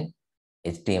වචනයෙන්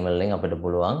HTML වලින් අපිට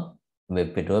පුළුවන් වෙබ්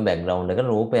පිටුවේ බෑග්ග්‍රවුන්ඩ් එක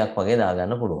රූපයක් වගේ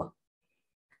දාගන්න පුළුවන්.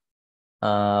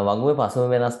 වගුවේ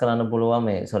පසුබිම වෙනස් කරන්න පුළුවන්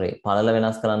පළල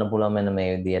වෙනස් කරන්න පුළුවන් මෙන්න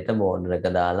මේ විදිහට බෝඩර් එක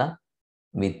දාලා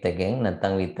width එකෙන්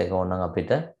නැත්නම් width එක ඕනනම්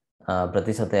අපිට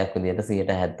ප්‍රතිශතයක් විදිහට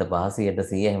 75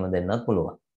 100% එහෙම දෙන්නත්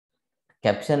පුළුවන්.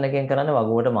 කැප්ෂන් එකෙන් කරන්නේ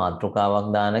වගුවට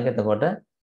මාතෘකාවක් දාන එක. එතකොට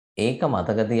ඒක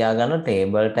මතක තියාගන්න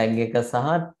ටේබල් ටැග් එක සහ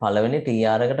පළවෙනි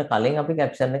TR එකට කලින් අපි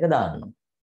කැප්ෂන් එක දාන්න ඕනේ.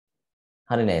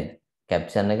 හරි නේද?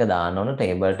 කැප්ෂන් එක දාන්න ඕන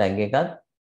ටේබල් ටැග් එකත්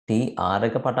TR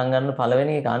එක පටන් ගන්න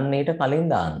පළවෙනි එක අන්න ඊට කලින්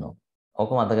දාන්න ඕන.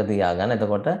 ඔක මතක තියාගන්න.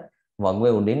 එතකොට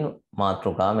වගුවේ උඩින්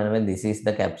මාතෘකාව මෙන්න මේ this is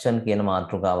the caption කියන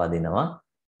මාතෘකාව වදිනවා.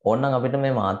 ඕනනම් අපිට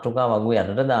මේ මාතෘකාව වගුවේ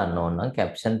යටට දාන්න ඕන නම්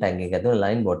caption tag එක ඇතුළේ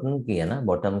line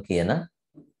bottom කියන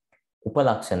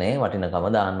උපලක්ෂණයේ වටිනකම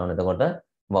දාන්න ඕන. එතකොට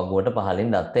වගුවට පහලින්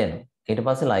දත්ත එනවා. ඊට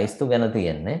පස්සේ ලයිස්තු ගැන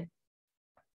තියෙන්නේ.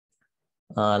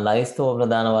 ලයිස්තුව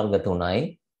ප්‍රධාන වර්ග 3යි.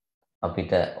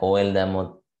 අපිට OL දැම්මොත්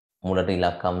මුලට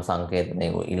ඉලක්කම් සංකේත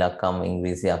ඉලක්කම්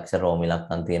ඉංග්‍රීසි අක්ෂර රෝම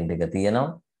ඉලක්කම් තියෙන ටික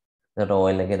තියෙනවා. ඒකට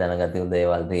OL එකේ දැනගත යුතු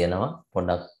දේවල් තියෙනවා.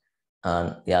 පොඩ්ඩක්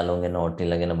යාළුවන්ගේ නෝට්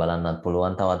ඉල්ලගෙන බලන්නත්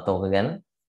පුළුවන් තවත් ඕක ගැන.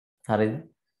 හරිද?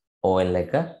 OL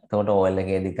එක. එතකොට OL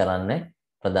එකේදී කරන්නේ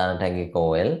ප්‍රධාන ටැග් එක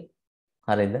OL.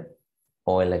 හරිද?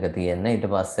 OL එක තියෙන්නේ. ඊට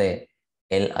පස්සේ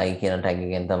LI කියන ටැග්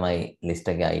එකෙන් තමයි ලිස්ට්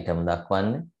එකේ අයිටම්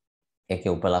දක්වන්නේ.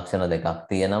 ඒකේ උපලක්ෂණ දෙකක්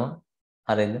තියෙනවා.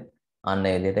 හරිද? අන්න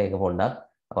ඒ විදිහට ඒක පොඩ්ඩක්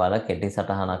ඔයාලා කෙටි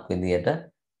සටහනක් විදිහට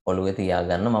ඔළුවේ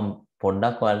තියාගන්න. මම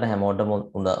පොඩ්ඩක් ඔයාලට හැමෝටම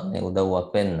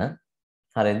උදව්වක් වෙන්න.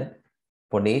 හරිද?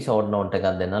 පොඩි ෂෝට් නෝට් එකක්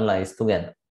දෙන්න ලයිස්තු ගැන.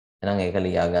 එහෙනම් ඒක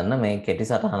ලියා ගන්න මේ කෙටි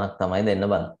සටහනක් තමයි දෙන්න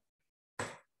බලන්න.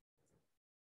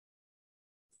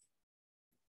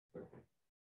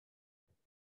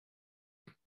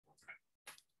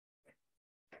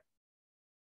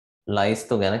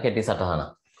 ලයිස්තු ගැන කෙටි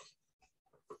සටහනක්.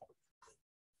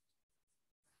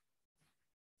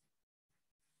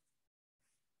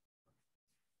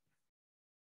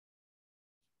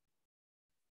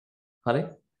 හරි.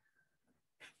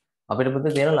 අපිට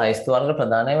පුතේ තියෙන ලයිස්තු වර්ග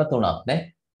ප්‍රධාන ඒවා තුනක් නේ.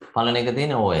 පළවෙනි එක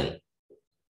තියෙන OL.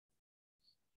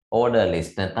 order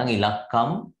list නැත්නම් ඉලක්කම්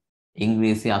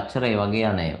ඉංග්‍රීසි අක්ෂර ඒ වගේ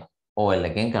යන ඒවා. OL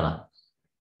එකෙන් කරන්නේ.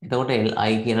 එතකොට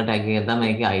LI කියන ටැග් එක තමයි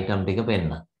මේකේ item ටික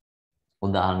පෙන්නන්නේ.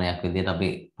 උදාහරණයක් විදිහට අපි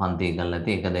පන්ති කරලා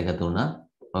ඇති 1 2 3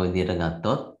 ඔය විදිහට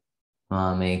ගත්තොත්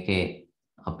මේකේ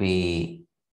අපි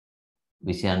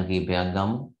විෂයන් කීපයක්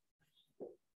ගමු.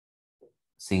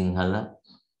 Sinhala,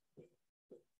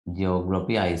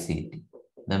 geography, ICT.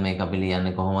 දැන් මේක අපි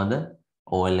ලියන්නේ කොහොමද?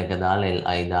 OL එක දාලා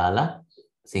LI දාලා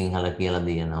සිංහල කියලා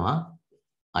දිනනවා.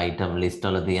 item list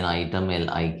වල තියෙන item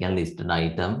LI කියන listed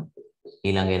item.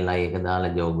 ඊළඟ LI එක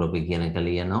දාලා ජියෝග්‍රැෆි කියන එක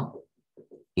ලියනවා.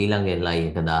 ඊළඟ LI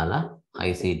එක දාලා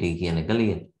ICT කියන එක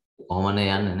ලියනවා.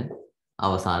 කොහොමනේ යන්නේ නේ?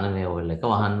 අවසාන මේ OL එක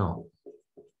වහන්න ඕන.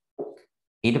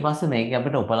 ඊට පස්සේ මේකේ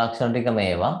අපිට උපලක්ෂණ ටික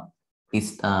මේවා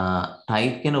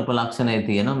type කියන උපලක්ෂණය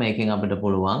තියෙනවා. මේකෙන් අපිට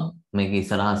පුළුවන් මේක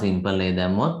ඉස්සරහා simple A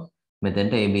දැම්මොත්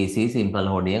මෙතෙන්ට ABC simple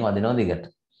හොඩියෙන් වදිනවා දිගට.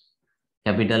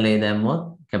 capital A දැම්මොත්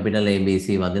capital ABC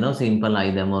වදිනවා. simple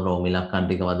I දැම්මොත් රෝම ඉලක්කම්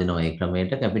ටික වදිනවා ඒ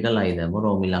ක්‍රමයට. capital I දැම්මොත්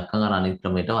රෝම ඉලක්කම් අර අනිත්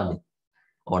ක්‍රමයට වදිනවා.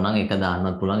 ඕනනම් එක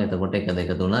දාන්නත් පුළුවන්. එතකොට 1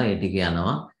 2 3 ඒ ටික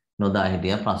යනවා. නොදා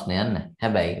හිටිය ප්‍රශ්නයක් නැහැ.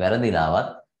 හැබැයි වැරදිලාවත්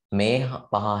මේ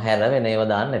පහ හැර වෙන ඒවා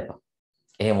දාන්න එපා.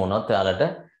 එහෙම වුණොත් ඔයාලට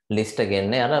ලිස්ට් එක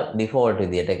එන්නේ අර ඩිෆෝල්ට්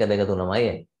විදියට 1 2 3මයි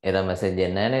එන්නේ. error message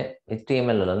එන්නේ නැහැනේ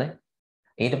HTML වලනේ.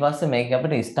 ඊට පස්සේ මේක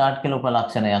අපිට start කියලා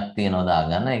උපලක්ෂණයක් තියෙනවා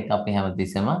දාගන්න. ඒක අපි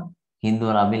හැමතිස්සෙම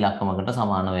හින්දු අරබි ලක්කමකට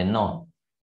සමාන වෙන්න ඕන.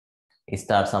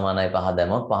 start සමානයි 5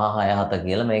 දැම්මොත් 5 6 7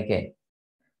 කියලා මේකේ.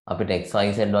 අපිට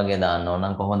XYZ වගේ දාන්න ඕන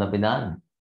නම් කොහොමද අපි දාන්නේ?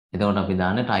 එතකොට අපි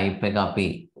දාන්නේ type එක අපි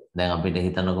දැන් අපිට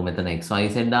හිතන්නකෝ මෙතන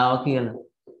XYZ ආවා කියලා.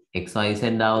 XYZ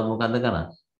ආවොත් මොකද කරන්නේ?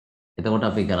 එතකොට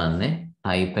අපි කරන්නේ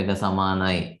type එක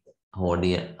සමානයි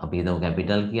හෝඩිය අපි හිතමු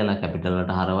capital කියලා capital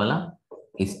වලට හරවලා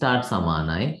start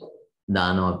සමානයි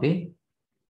දානවා අපි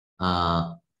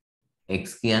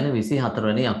x කියන්නේ 24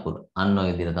 වෙනි අකුර. අන්න ඔය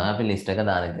විදිහට තමයි අපි list එක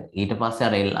දාන්නේ. ඊට පස්සේ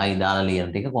අර li දාලා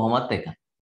ලියන ටික කොහොමත් එකයි.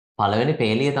 පළවෙනි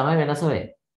පේලිය තමයි වෙනස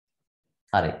වෙන්නේ.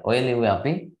 හරි. ඔය ලිව්වේ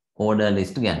අපි order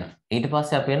list ගැන. ඊට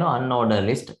පස්සේ අපි යනවා unordered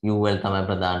list. ul තමයි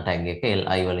ප්‍රධාන tag එක.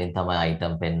 li වලින් තමයි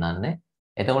item පෙන්වන්නේ.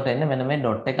 එතකොට එන්නේ මෙන්න මේ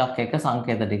dot එකක් එක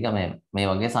සංකේත ටික මේ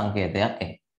වගේ සංකේතයක්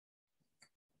එන්නේ.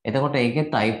 එතකොට ඒකේ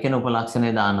type කියන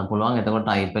උපලක්ෂණය දාන්න පුළුවන්. එතකොට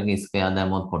type එක square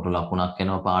දැම්මොත් කොටු ලකුණක්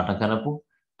එනවා පාට කරපු.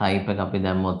 type එක අපි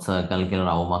දැම්මොත් circle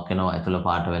කියලා රවුමක් එනවා ඇතුළ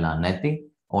පාට වෙලා නැති.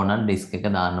 ඕනනම් disk එක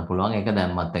දාන්න පුළුවන්. ඒක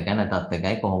දැම්මත් එකයි නැතත්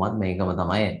එකයි කොහොමත් මේකම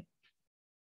තමයි එන්නේ.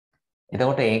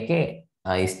 එතකොට ඒකේ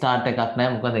start එකක්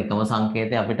නැහැ. මොකද එකම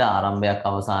සංකේතය අපිට ආරම්භයක්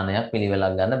අවසානයක්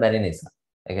පිළිවෙලක් ගන්න බැරි නිසා.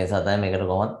 ඒක නිසා තමයි මේකට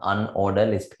කොහොමත් unordered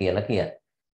list කියලා කියන්නේ.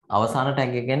 අවසාන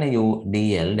tag එක කියන්නේ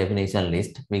UDL definition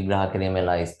list විග්‍රහ කිරීමේ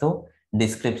ලයිස්තු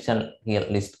description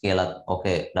list කියලා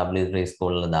ඔකේ W3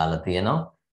 school වල දාලා තියෙනවා.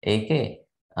 ඒකේ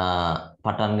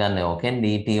පටන් ගන්න ඕකෙන්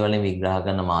DT වලින් විග්‍රහ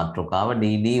කරන මාතෘකාව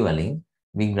DD වලින්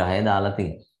විග්‍රහය දාලා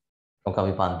තියෙනවා. ඔක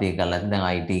අපි පන්තියේ කරලා දැන්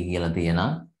IT කියලා තියෙනවා.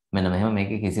 මෙන්න මෙහෙම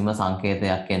මේකේ කිසිම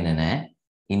සංකේතයක් එන්නේ නැහැ.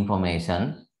 information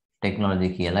technology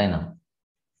කියලා එනවා.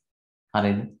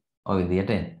 හරිද? ඔය විදිහට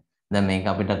එන්නේ. දැන් මේක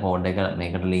අපිට කෝඩ් එක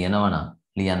මේකට ලියනවා නම්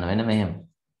ලියන්න වෙන මෙහෙම.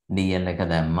 DL එක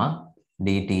දැම්මා.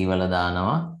 DT වල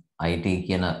දානවා IT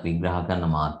කියන විග්‍රහ කරන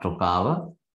මාතෘකාව.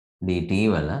 DT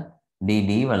වල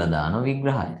DD වල දාන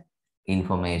විග්‍රහය.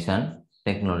 information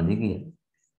technology කියලා.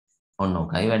 ඔන්න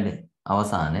ඔකයි වැඩේ.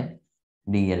 අවසානයේ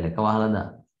DL එක වහලා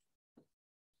දාන්න.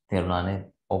 තේරුණානේ?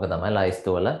 ඕක තමයි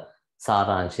ලයිස්තු වල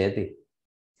සාරාංශය තියෙන්නේ.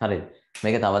 හරිද?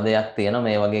 මේක තව දෙයක් තියෙනවා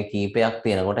මේ වගේ කීපයක්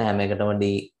තියෙනකොට හැම එකටම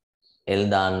DL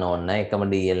දාන්න ඕනේ නැහැ. එකම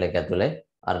DL එක ඇතුලේ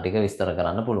අර ටික විස්තර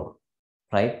කරන්න පුළුවන්.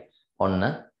 right? ඔන්න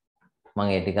මම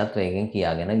ඒ ටිකත් වේගෙන්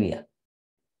කියාගෙන ගියා.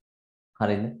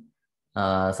 හරිද?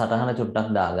 සටහන චුට්ටක්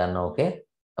දාගන්න ඕකේ.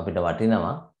 අපිට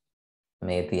වටිනවා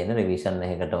මේ තියෙන රිවිෂන්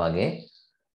එකකට වගේ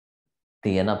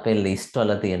තියෙන අපේ ලිස්ට්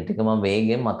වල තියෙන ටික මම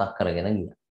වේගෙන් මතක් කරගෙන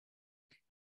ගියා.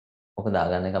 ඔක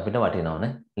දාගන්න එක අපිට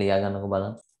වටිනවනේ. ලියා ගන්නකො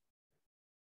බලන්න.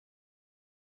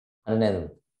 හරි නේද?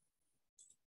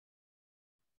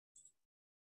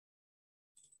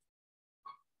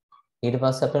 ඊට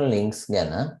පස්සේ අපිට links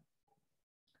ගැන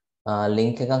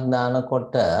link එකක්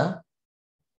දානකොට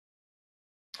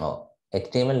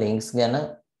HTML links ගැන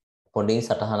පොඩි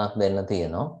සටහනක් දෙන්න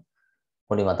තියෙනවා.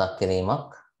 පොඩි මතක්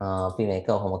කිරීමක්. අපි මේක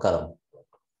ඔහොම කරමු.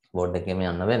 බෝඩ් එකේම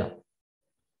යන්න වෙනවා.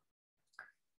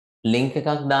 ලින්ක්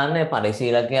එකක් දාන්න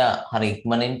පරිශීලකයා හරි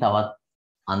ඉක්මනින් තවත්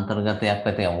අන්තර්ගතයක්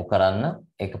වෙත යොමු කරන්න.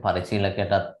 ඒක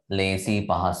පරිශීලකයටත් ලේසි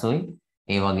පහසුයි.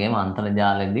 ඒ වගේම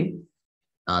අන්තර්ජාලෙදී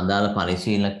අදාළ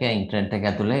පරිශීලකයා ඉන්ටර්නෙට් එක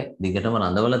ඇතුලේ දිගටම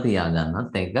රඳවලා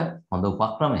තියාගන්නත් ඒක හොඳ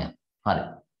උපක්‍රමයක්. හරි.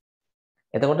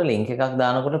 එතකොට ලින්ක් එකක්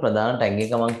දානකොට ප්‍රධාන ටැග්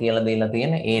එක මම කියලා දීලා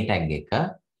තියෙන ඒ ටැග් එක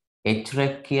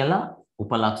href කියලා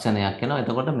උපලක්ෂණයක් එනවා.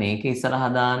 එතකොට මේක ඉස්සරහා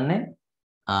දාන්නේ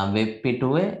වෙබ්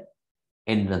පිටුවේ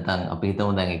එඩ් නැත්නම් අපි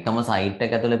හිතමු දැන් එකම සයිට්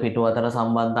එක ඇතුලේ පිටුව අතර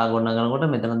සම්බන්ධතා ගොඩනගනකොට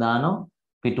මෙතන දානවා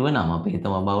පිටුවේ නම. අපි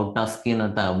හිතමු about us කියන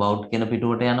නැත්නම් about කියන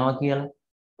පිටුවට යනවා කියලා.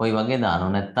 ওই වගේ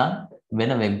දානවා. නැත්නම්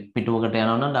වෙන වෙබ් පිටුවකට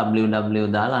යනවා නම් www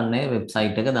දාලා අන්නේ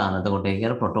වෙබ්සයිට් එක දාන්න. එතකොට ඒක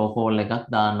අර ප්‍රොටෝකෝල් එකක්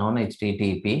දාන්න ඕන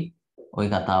http ওই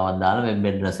කතාවක් දාලා වෙබ්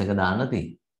ඇඩ්‍රස් එක දාන්න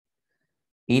තියෙනවා.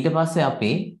 ඊට පස්සේ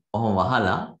අපි ඔහොම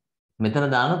වහලා මෙතන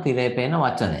දාන තිරේ පේන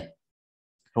වචනය.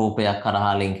 රූපයක්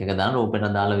කරහා ලින්ක් එක දාන රූපෙට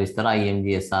දාලා විස්තර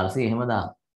imgsrc එහෙම දාන්න.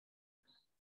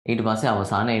 ඊට පස්සේ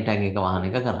අවසානයේ ඒ ටැග් එක වහන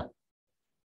එක කරන්න.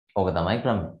 ඕක තමයි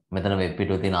ක්‍රමය. මෙතන වෙබ්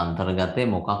පිටුවේ තියෙන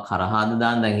අන්තර්ගතයේ මොකක් කරහාද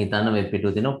දාන්න. දැන් හිතන්න වෙබ්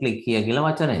පිටුවේ තියෙන ක්ලික් here කියලා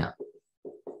වචනයක්.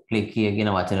 ක්ලික් here කියන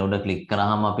වචනේ උඩ ක්ලික්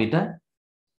කරාම අපිට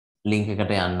ලින්ක්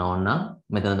එකට යන්න ඕන නම්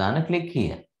මෙතන දාන්න ක්ලික්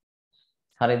here.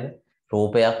 හරිද?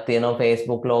 රූපයක් තියෙනවා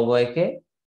Facebook logo එකේ.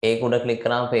 ඒක උඩ ක්ලික්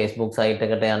කරාම Facebook site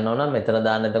එකට යන්න ඕන නම් මෙතන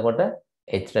දාන්න එතකොට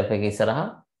href එක ඉස්සරහා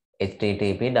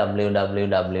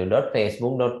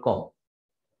http://www.facebook.com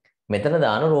මෙතන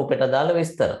දාන රූපෙට දාලා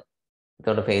විස්තර.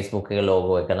 එතකොට Facebook එකේ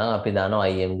logo එක නම් අපි දානවා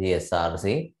imgsrc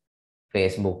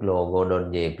facebook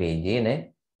logo.jpg නේ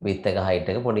width එක height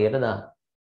එක පොඩියට දාන්න.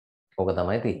 ඕක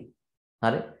තමයි තියෙන්නේ.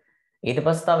 හරි. ඊට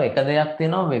පස්සේ තව එක දෙයක්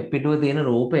තියෙනවා වෙබ් පිටුවේ තියෙන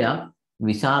රූපයක්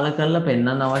විශාල කරලා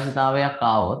පෙන්වන්න අවශ්‍යතාවයක්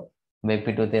ආවොත් වෙබ්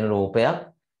පිටුවේ තියෙන රූපයක්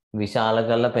විශාල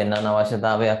කරලා පෙන්වන්න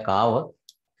අවශ්‍යතාවයක් ආවොත්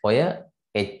ඔය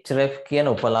href කියන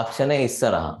උපලක්ෂණය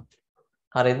ඉස්සරහා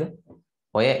හරිද?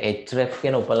 ඔය href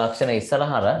කියන උපලක්ෂණය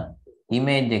ඉස්සරහර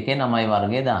image එකේ නමයි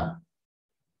වර්ගය දාන්න.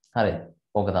 හරිද?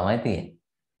 ඕක තමයි තියෙන්නේ.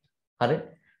 හරි?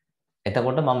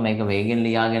 එතකොට මම මේක වේගෙන්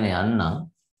ලියාගෙන යන්නම්.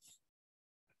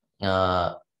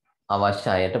 අවශ්‍ය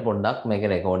අයට පොඩ්ඩක් මේක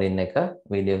රෙකෝඩින් එක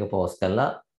වීඩියෝ එක පෝස්ට් කරලා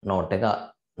නෝට් එක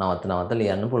නවත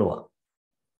ලියන්න පුළුවන්.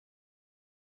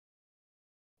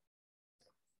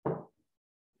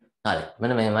 හරි.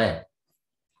 මෙන්න මෙහෙමයි.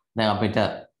 දැන් අපිට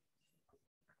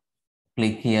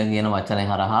click here කියන වචනේ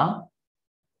හරහා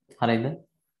හරිද?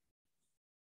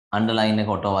 අන්ඩර්ලයින් එක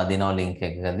ඔටෝ වදිනවා ලින්ක්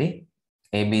එකකදී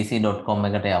abc.com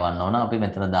එකට යවන්න ඕන. අපි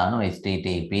මෙතන දානවා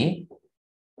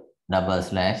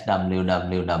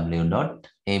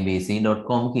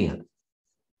http://www.abc.com කියලා.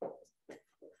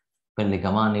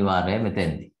 පෙරලිකම අනිවාර්යයෙන්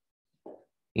මෙතෙන්දී.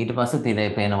 ඊට පස්සේ තිරේ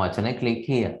පේන වචනේ click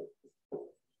here.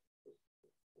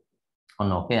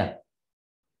 ඔන්න ඕකේ.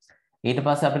 ඊට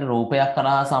පස්සේ අපිට රූපයක්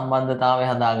කරහා සම්බන්ධතාවය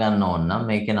හදා ගන්න ඕන නම්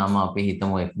මේකේ නම අපි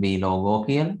හිතමු FB logo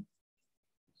කියලා.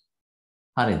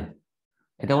 හරිද?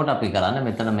 එතකොට අපි කරන්නේ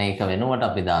මෙතන මේක වෙනුවට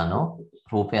අපි දානවා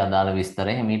රූපය අදාළ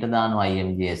විස්තරය හිමීට දානවා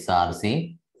imgsrc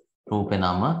රූපේ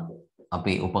නම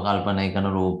අපි උපකල්පනය කරන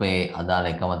රූපේ අදාළ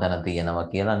එකම තැන තියෙනවා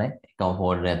කියලා නේ. එකම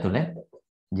ෆෝල්ඩර් ඇතුලේ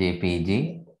jpg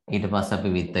ඊට පස්සේ අපි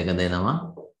width එක දෙනවා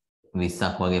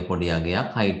 20ක් වගේ පොඩි අගයක්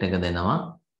height එක දෙනවා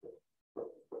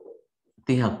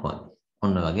 30ක් වගේ.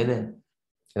 ඔන්න වගේ දෙන්න.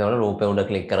 එතකොට රූපේ උඩ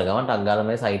ක්ලික් කර ගමන් ටක් ගාලා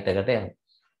මේ site එකට යනවා.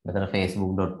 මෙතන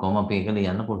facebook.com අපි ඒක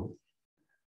ලියන්න පුළුවන්.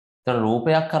 එතකොට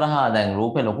රූපයක් කරහා දැන්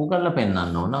රූපේ ලොකු කරලා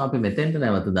පෙන්වන්න ඕන. අපි මෙතෙන්ට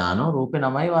නැවත දානවා රූපේ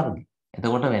නමයි වර්ගය.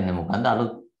 එතකොට වෙන්නේ මොකද්ද?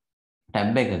 අලුත්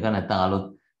ටැබ් එකක නැත්නම් අලුත්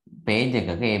page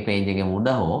එකක ඒ page එකේ මුඩ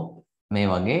හෝ මේ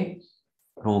වගේ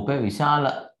රූපේ විශාල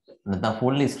නැත්නම්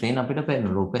full screen අපිට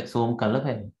පෙන්වන රූපේ zoom කරලා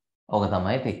පෙන්වන. ඕක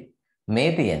තමයි තියෙන්නේ. මේ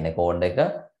තියෙන්නේ කෝඩ් එක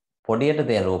පොඩියට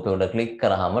තියෙන රූපේ උඩ ක්ලික්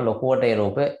කරාම ලොකුවට ඒ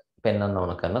රූපේ පෙන්වන්න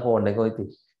ඕන කරන කෝඩ් එක ඔය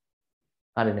තියෙන්නේ.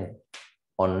 හරි නේද?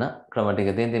 ඔන්න ක්‍රම ටික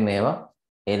තියෙන මේවා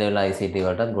A level ICT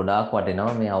වලට ගොඩාක්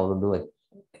වටිනවා මේ අවුරුදු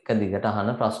එක දිගට අහන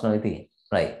ප්‍රශ්න ඔය තියෙන්නේ.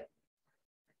 right.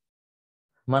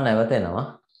 මම නැවත එනවා.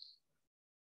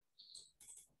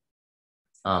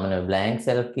 මෙන්න blank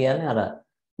cell කියන්නේ අර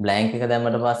blank එක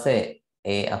දැම්මට පස්සේ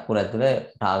ඒ අකුර ඇතුලේ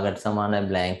target සමානයි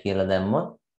blank කියලා දැම්මොත්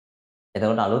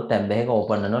එතකොට අලුත් ටැබ් එකක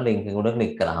ඕපන් වෙනවා ලින්ක් එක උඩ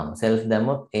ක්ලික් කරාම self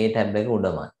දැම්මොත් ඒ ටැබ් එක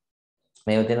උඩමයි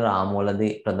මේව තියෙන රාමු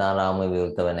වලදී ප්‍රධාන රාමුවේ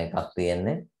විවෘත වෙන එකක්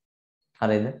තියෙන්නේ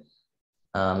හරිද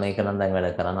මේක නම් දැන්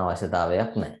වැඩ කරන්න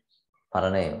අවශ්‍යතාවයක් නැහැ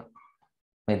පරණ ඒවා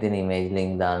මේ තියෙන image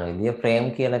link දාන විදිය frame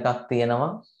කියලා එකක්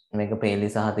තියෙනවා මේක පේලි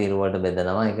සහ තීරු වලට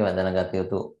බෙදනවා ඒක වැදන ගත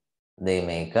යුතු දෙය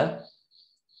මේක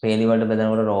පේලි වලට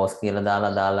බෙදනකොට rows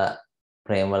කියලා දාලා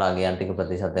frame වල අගයන් ටික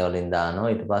ප්‍රතිශතය වලින්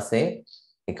දානවා ඊට පස්සේ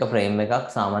එක ෆ්‍රේම් එකක්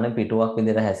සාමාන්‍ය පිටුවක්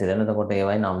විදිහට හැසිරෙන. එතකොට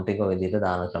ඒවයි නම් ටික ඔය විදිහට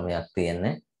දාන ක්‍රමයක්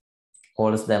තියෙන්නේ.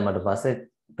 කෝල්ස් දැම්මට පස්සේ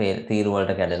තීරු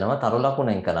වලට කැඩෙනවා. තරු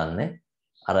ලකුණෙන් කරන්නේ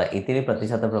අර ඉතිරි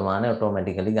ප්‍රතිශත ප්‍රමාණය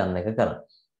ඔටෝමැටිකලි ගන්න එක කරනවා.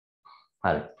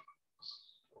 හරි.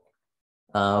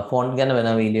 ෆොන්ට් ගැන වෙන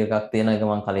වීඩියෝ එකක් තියෙනවා. ඒක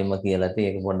මම කලින්ම කියලා ඇති.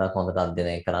 ඒක පොඩ්ඩක් හොඳට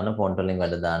අධ්‍යයනය කරන්න. ෆොන්ට් වලින්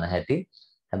වැඩ දාන හැටි.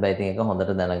 හැබැයි ඉතින් ඒක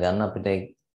හොඳට දැනගන්න අපිට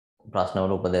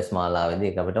ප්‍රශ්නවල උපදේශ මාලාවේදී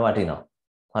ඒක අපිට වටිනවා.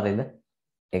 හරිද?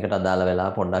 ඒකට අදාළ වෙලා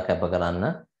පොඩ්ඩක් කැප කරන්න.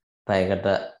 පැයකට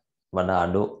වඩා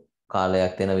අඩු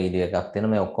කාලයක් තියෙන වීඩියෝ එකක්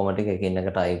තියෙනවා. මේ ඔක්කොම ටික එකින් එක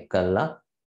ටයිප් කරලා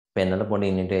පෙන්නලා පොඩි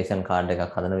ඉන්විටේෂන් කාඩ්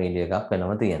එකක් හදන වීඩියෝ එකක්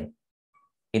වෙනම තියෙනවා.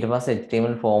 ඊට පස්සේ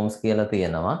HTML forms කියලා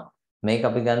තියෙනවා. මේක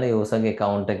අපි ගන්න යූසර්ගේ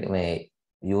account එක මේ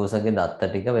යූසර්ගේ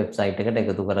දත්ත ටික වෙබ්සයිට් එකට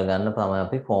එකතු කරගන්න තමයි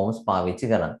අපි forms පාවිච්චි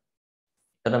කරන්නේ.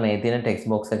 එතකොට මේ තියෙන text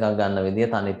box එකක් ගන්න විදිය,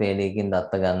 තනි පේලියකින්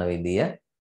දත්ත ගන්න විදිය.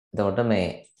 එතකොට මේ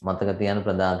මතක තියාගන්න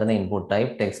ප්‍රධාන input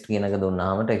type text කියන එක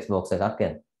දුන්නාම text box එකක්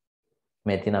එනවා.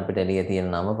 මේ තියෙන අපිට එළිය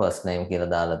තියෙන නම first name කියලා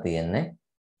දාලා තියෙන්නේ.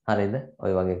 හරිද?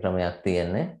 ওই වගේ ක්‍රමයක්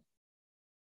තියෙන්නේ.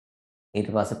 ඊට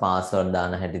පස්සේ password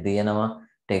දාන හැටි තියෙනවා.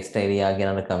 text area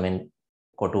කියන comment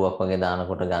කොටුවක් වගේ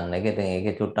දානකොට ගන්න එක. ඉතින්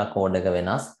ඒකේ චුට්ටක් කෝඩ් එක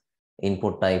වෙනස්.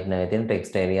 input type නෙවෙයි තියෙන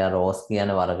text area rows කියන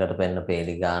වරකට පෙන්න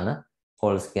පේලි ගාන,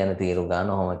 columns කියන තීරු ගාන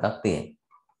ඔහොම එකක් තියෙනවා.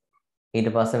 ඊට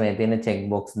පස්සේ මේ තියෙන check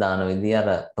box දාන විදිය අර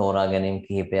තෝරා ගැනීම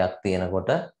කිහිපයක් තියෙනකොට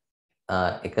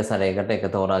එක සැරයකට එක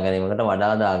තෝරා ගැනීමකට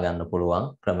වඩා දා ගන්න පුළුවන්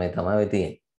ක්‍රමය තමයි ඔය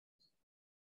තියෙන්නේ.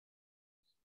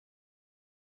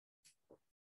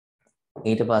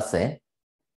 ඊට පස්සේ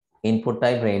input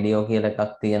type radio කියලා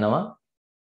එකක් තියෙනවා.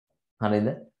 හරිද?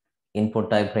 input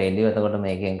type radio. එතකොට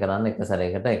මේකෙන් කරන්න එක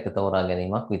සැරයකට එක තෝරා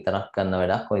ගැනීමක් විතරක් කරන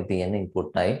වැඩක් ඔය තියෙන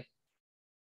input type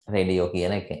radio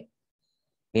කියන එකෙන්.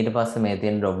 ඊට පස්සේ මේ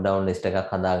තියෙන drop down list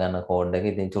එකක් හදාගන්න කෝඩ් එක.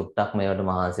 ඉතින් චුට්ටක් මේවට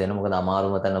මහන්සි වෙන මොකද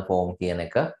අමාරුම තැන form කියන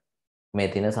එක. මේ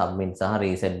තියෙන submit සහ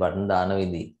reset button දාන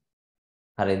විදිය.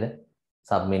 හරිද?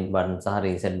 submit button සහ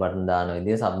reset button දාන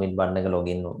විදිය. submit button එක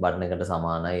login button එකට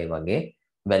සමානයි. ඒ වගේ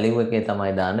value එකේ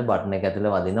තමයි දාන්නේ button එක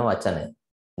ඇතුලේ වදින වචනය.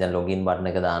 දැන් login button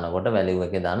එක දානකොට value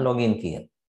එකේ දාන login කියන.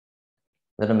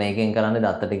 එතකොට මේකෙන් කරන්නේ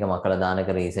දත්ත ටික මකලා දාන එක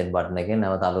reset button එකෙන්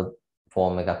නැවත අලුත්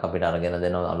form එකක් අපිට අරගෙන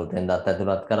දෙනවා අලුතෙන් දත්ත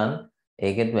ඇතුළත් කරන්න.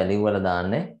 ඒකෙත් value වල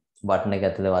දාන්නේ button එක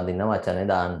ඇතුලේ වදින වචනේ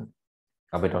දාන්න.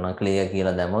 අපිට උන clear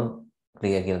කියලා දැම්මොත්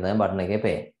clear කියලා තමයි button එකේ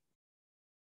පේන්නේ.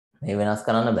 මේ වෙනස්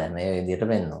කරන්න බෑ. මේ විදිහට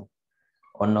වෙන්නවා.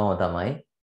 ඔන්න ඕක තමයි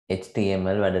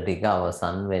HTML වැඩ ටික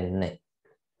අවසන් වෙන්නේ.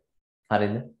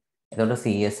 හරිද? එතකොට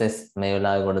CSS මේ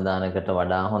වෙලාවේ කොට දාන එකට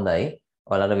වඩා හොඳයි.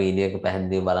 ඔයාලට වීඩියෝ එක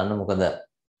පැහැදිලිව බලන්න. මොකද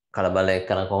කලබලයක්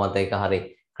කරන කොහොමද ඒක හරි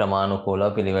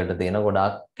ක්‍රමානුකූලව පිළිවෙලට තියෙන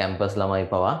ගොඩාක් කැම්පස් ළමයි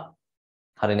පවා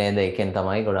හරි නේද? ඒකෙන්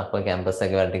තමයි ගොඩක් ඔය කැම්පස්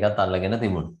එකේ වැඩ ටිකත් අල්ලගෙන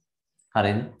තිබුණේ.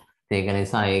 හරිද? ඒක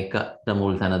නිසා ඒකට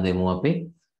මුල් තැන දෙමු අපි.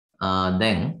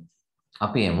 දැන්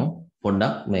අපි එමු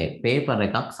පොඩ්ඩක් මේ පේපර්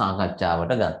එකක්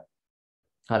සාකච්ඡාවට ගන්න.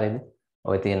 හරිද?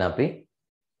 ඔය තියෙන අපි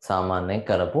සාමාන්‍යයෙන්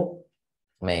කරපු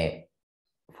මේ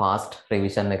fast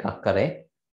revision එකක් කරේ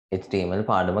HTML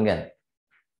පාඩම ගැන.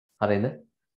 හරිද?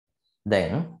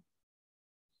 දැන්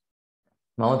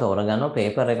මම තෝරගන්නවා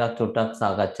පේපර් එකක් චුට්ටක්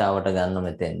සාකච්ඡාවට ගන්න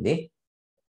මෙතෙන්දී.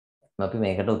 අපි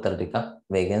මේකට උත්තර ටිකක්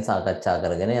වේගෙන් සාකච්ඡා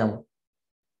කරගෙන යමු.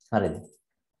 හරිද?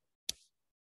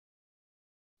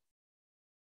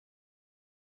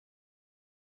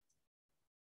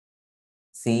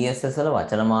 CSS වල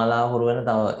වචන මාලාව හුරු වෙන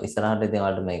තව ඉස්සරහට ඉතින්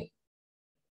ඔයාලට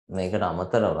මේකට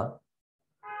අමතරව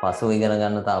පසු ඉගෙන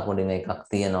ගන්න තා පොඩි මේකක්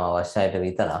තියෙනවා අවශ්‍යයට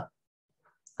විතරක්.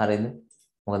 හරිද?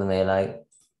 මොකද මේ වෙලාවේ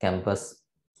කැම්පස්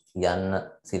යන්න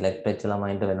සිලෙක්ට් වෙච්ච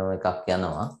ළමයින්ට වෙනම එකක්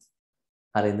යනවා.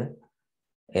 හරිද?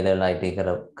 එලෙවල් IT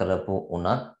කරපු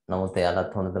උනත් නමුත්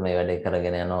එයාලත් හොඳට මේ වැඩේ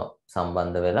කරගෙන යනවා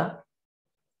සම්බන්ධ වෙලා.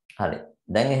 හරි.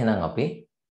 දැන් එහෙනම් අපි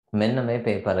මෙන්න මේ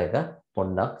පේපර් එක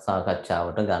පොඩ්ඩක්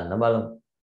සාකච්ඡාවට ගන්න බලමු.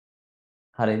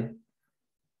 හරිද?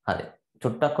 හරි.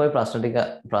 චුට්ටක් ওই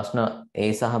ප්‍රශ්න A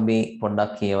සහ B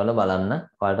පොඩ්ඩක් කියවලා බලන්න.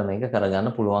 ඔයාලට මේක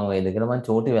කරගන්න පුළුවන් වේද කියලා මම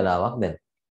චෝටි වෙලාවක් දෙන්න.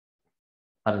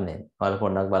 හරි නේද? ඔයාලා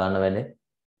පොඩ්ඩක් බලන්න වැඩේ.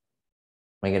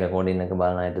 මේක රෙකෝඩින් එක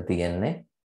බලන අයට තියෙන්නේ.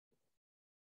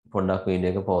 පොඩ්ඩක්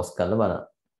වීඩියෝ එක පෝස් කරලා බලන්න.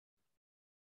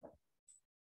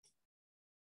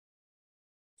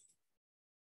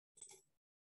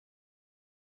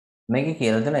 මේකේ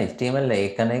කියලා තියෙන HTML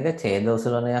ලේඛනයක ඡේද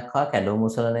උසලනයක් හා කැඩුම්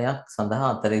උසලනයක් සඳහා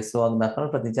අතරික්ෂුවක්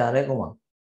දක්වන ප්‍රතිචාරය කුමක්ද?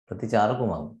 ප්‍රතිචාර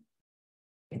කුමක්ද?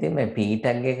 ඉතින් මේ p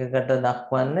tag එකකට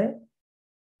දක්වන්නේ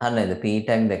හරි නේද? p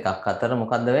tag දෙකක් අතර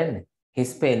මොකද්ද වෙන්නේ?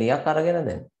 හිස් පේලියක් අරගෙන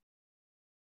දෙන්න.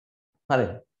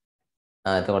 හරිද?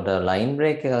 එතකොට line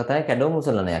break එක තමයි කැඩුම්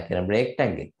උසලනයක් කියන break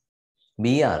tag එක.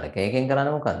 br එක. ඒකෙන්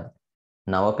කරන්නේ මොකද්ද?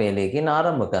 නව පේලියකින්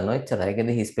ආරම්භ කරනවා. එච්චරයි.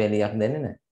 ඒකෙදි හිස් පේලියක් දෙන්නේ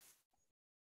නැහැ.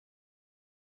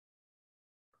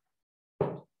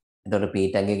 එතකොට p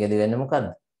tag එකේදී වෙන්නේ මොකද්ද?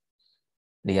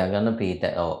 ලියා ගන්න p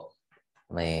tag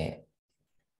මේ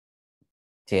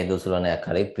ඡේද උසුලනයක්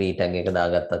හරි pre tag එක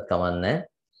දාගත්තත් කමන්නේ.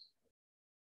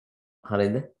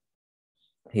 හරිද?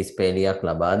 හිස් පේලියක්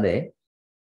ලබා දෙයි.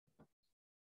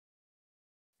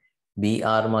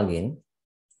 BR මගින්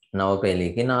නව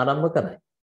පේලියකින් ආරම්භ කරයි.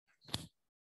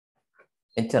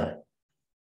 එච්චරයි.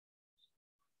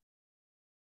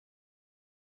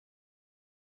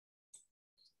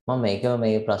 මම මේකම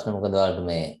මේ ප්‍රශ්න මොකද ඔයාලට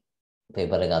මේ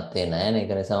පේපර් එක ගත්තේ නැහැ නේ.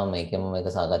 ඒක නිසා මම මේකම මේක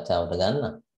සාකච්ඡාවට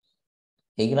ගන්නම්.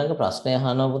 ඊළඟ ප්‍රශ්නය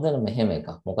අහනවා පුතේ මෙහෙම එකක්.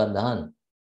 මොකක්ද අහන්නේ?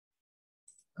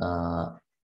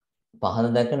 පහළ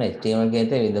දැක්වෙන HTML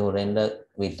ගේතේ විදුරෙන්ද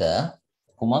විට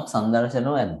කුමක්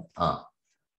සංදර්ශනව ඇද්ද?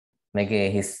 මේකේ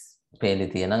හිස් පේලි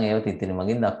තියෙනම් ඒව තිත්තිරි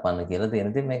මගින් දක්වන්න කියලා තියෙන.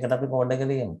 ඉතින් මේකට අපි කෝඩ් එක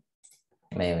ලියමු.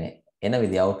 මේ එන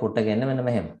විදිය අවුට්පුට් එක එන්නේ මෙන්න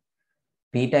මෙහෙම.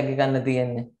 p tag එක ගන්න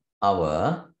තියෙන්නේ. our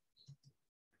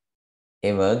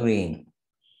evergreen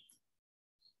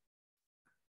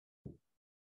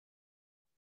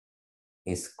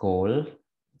school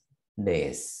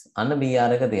days. අන්න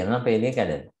br එක තියෙනවා පේලිය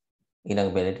කැඩෙන.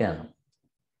 ඊළඟ පේලියට යනවා.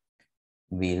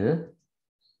 will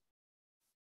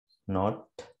not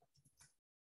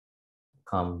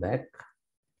come back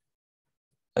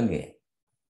again.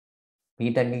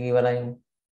 p tag එක ඉවරයිනේ.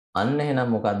 අන්න එහෙනම්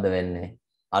මොකද්ද වෙන්නේ?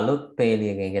 අලුත්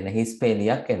පේලියකින් කියන්නේ හිස්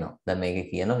පේලියක් එනවා. දැන් මේකේ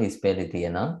කියනවා හිස් පේලි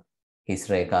තියෙනම් හිස්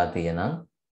රේඛා තියෙනම්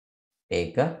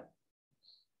ඒක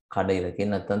කඩිරකින්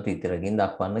නැත්නම් තිතිරකින්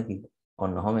දක්වන්න කිව්වා.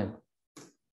 ඔන්න ඔහොම එනවා.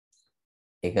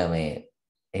 ඒක මේ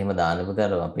එහෙම දාන්න පුතේ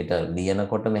අපිට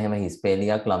ලියනකොට මෙහෙම හිස්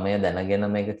පේලියක් ළමය දැනගෙන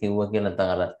මේක කිව්වා කියලා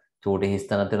නැත්නම් අර චූටි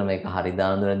හිස්තන අතර මේක හරි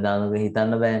දානද නැද්ද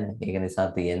හිතන්න බෑනේ. ඒක නිසා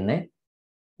තියෙන්නේ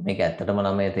මේක ඇත්තටම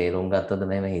ළමය තේරුම් ගත්තොත්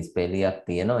මෙහෙම හිස් පේලියක්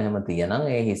තියෙනවා. එහෙම තියනම්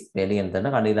ඒ හිස් පේලියෙන් තන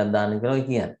කඩිරක් දාන්න කියලා ඔය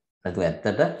කියන්නේ. නැතු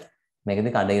ඇත්තට මේකෙදි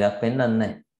කඩිරක් පෙන්වන්නේ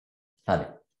නැහැ. හරි.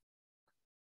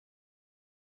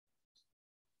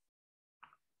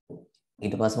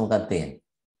 ඊට පස්සේ මොකක්ද තියෙන්නේ?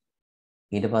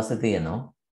 ඊට පස්සේ තියෙනවා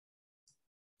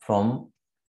from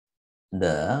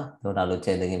the උඩ අලුත්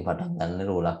ඡේදකින් පටන් ගන්න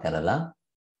රූලක් කරලා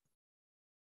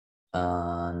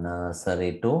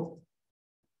nursery to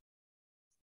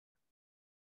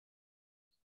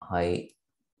high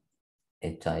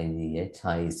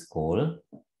school.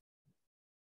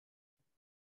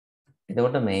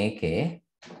 එතකොට මේකේ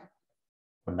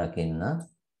පොඩ්ඩක් ඉන්න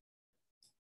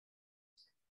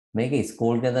මේකේ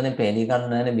ස්කූල් එකදනේ පේලි ගන්න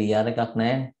නැහැනේ BR එකක්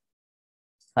නැහැනේ.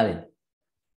 හරිද?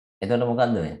 එතකොට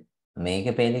මොකද්ද වෙන්නේ?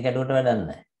 මේකේ පේලි කැඩුවට වැඩක්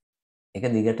නැහැ. ඒක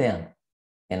දිගට යනවා.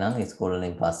 එහෙනම් ස්කූල්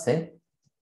වලින් පස්සේ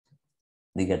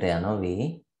දිගට යනවා we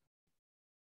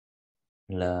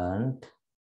learned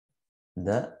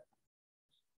the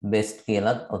best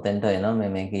කියලා ඔතෙන්ට එනවා.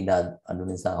 මේක ඉඩ අඩු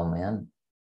නිසා ඔම යන්නේ.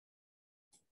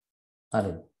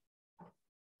 හරිද?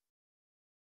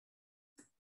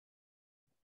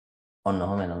 ඔන්න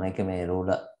ඔහොම එනවා. මේක මේ රූල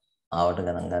ආවට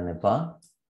ගණන් ගන්න එපා.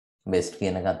 බෙස්ට්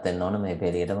කියන එකත් එන්න ඕන මේ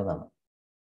පෙළියටම තමයි.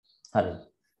 හරිද?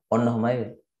 ඔන්න ඔහොමයි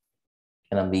වෙන්නේ.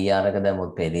 එහෙනම් BR එක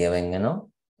දැම්මොත් පෙළිය වෙන් වෙනවා.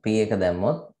 P එක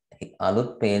දැම්මොත් අලුත්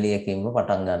පෙළියකින්ම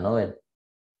පටන් ගන්නවා වෙන්නේ.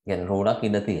 කියන්නේ රූලක්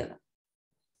ඉඳ තියලා.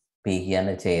 P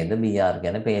කියන්නේ ඡේද, BR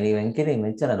කියන්නේ පෙළිය වෙන් කිරීම.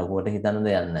 එච්චර ලොකුවට හිතන්න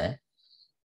දෙයක් නැහැ.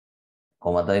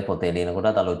 කොහොමද ඔය පොතේ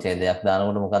ලියනකොට අලුත් ඡේදයක්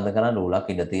දානකොට මොකද්ද කරන්නේ? රූලක්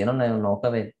ඉඳ තියෙනවා නෝක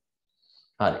වෙන්නේ.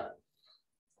 හරි.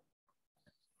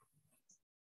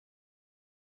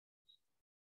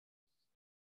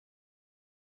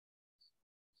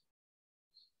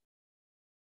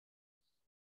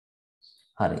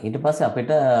 හරි ඊට පස්සේ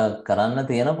අපිට කරන්න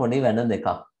තියෙන පොඩි වැඩ දෙකක්.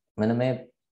 මෙන්න මේ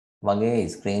වගේ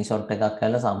ස්ක්‍රීන්ෂොට් එකක්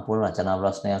කරලා සම්පූර්ණ රචනා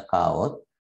ප්‍රශ්නයක් ආවොත්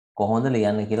කොහොමද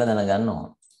ලියන්නේ කියලා දැනගන්න ඕන.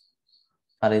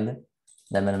 හරිද?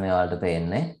 දැන් මෙන්න මේ වලට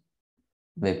පේන්නේ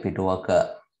වෙබ් පිටුවක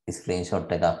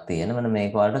ස්ක්‍රීන්ෂොට් එකක් තියෙන. මෙන්න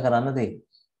මේක වලට කරන්න තියෙන්නේ.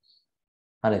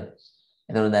 හරිද?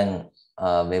 එතකොට දැන්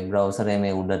වෙබ් බ්‍රවුසරේ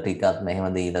මේ උඩ ටිකක්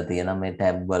මෙහෙම දීලා තියෙනවා. මේ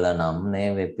ටැබ් වල නම්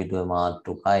නේ වෙබ් පිටුවේ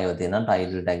මාතෘකා ඒවා තියෙනවා.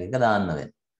 ටයිටල් ටැග් එක දාන්න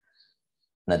වෙනවා.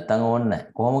 නැත්තම් ඕනේ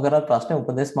නැහැ. කොහොම කරත් ප්‍රශ්නේ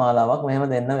උපදේශ මාලාවක් මෙහෙම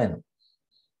දෙන්න වෙනවා.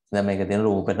 දැන් මේක තියෙන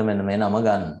රූපෙට මෙන්න මේ නම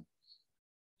ගන්න.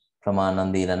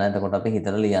 ප්‍රමාණම් දීලා නැහැ. එතකොට අපි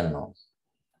හිතලා ලියන්න ඕන.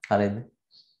 හරිද?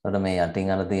 එතකොට මේ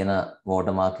යටින් අර තියෙන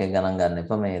වෝටර් මාක් එක ගණන් ගන්න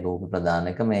එපා. මේ රූප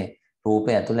ප්‍රදාන එක මේ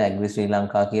රූපේ ඇතුලේ ඇග්‍රි ශ්‍රී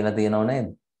ලංකා කියලා තියෙනව නේද?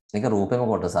 මේක රූපෙම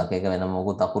කොටසක්. ඒක වෙන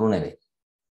මොකුත් අකුරු නෙවෙයි.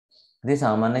 ඉතින්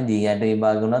සාමාන්‍ය GAT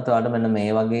විභාගෙ වුණත් ඔයාලට මෙන්න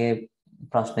මේ වගේ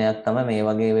ප්‍රශ්නයක් තමයි මේ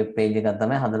වගේ වෙබ් පේජ් එකක්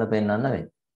තමයි හදලා පෙන්නන්න වෙන්නේ.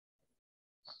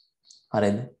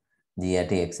 හරිද?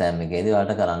 GAT exam එකේදී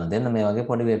ඔයාලට කරන්න දෙන්න මේ වගේ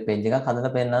පොඩි වෙබ් පේජ් එකක්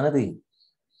හදලා පෙන්නන්න තියෙනවා.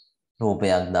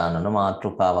 රූපයක් දානවා,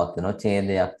 මාතෘකාවක් දෙනවා,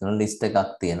 ඡේදයක් දෙනවා, ලිස්ට් එකක්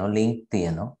තියෙනවා, ලින්ක්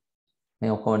තියෙනවා.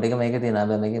 මේ ඔක්කොම ටික මේකේ තියෙනවා.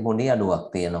 හැබැයි මේකේ පොඩි අඩුවක්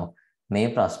තියෙනවා. මේ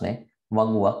ප්‍රශ්නේ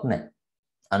වගුවක් නැහැ.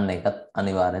 අන්න ඒකත්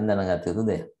අනිවාර්යෙන් දැනගත යුතු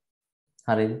දෙයක්.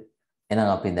 හරිද? එහෙනම්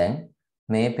අපි දැන්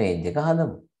මේ පේජ් එක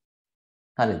හදමු.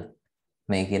 හරිද?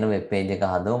 මේ කියන වෙබ් පේජ් එක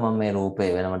හදව මම මේ රූපේ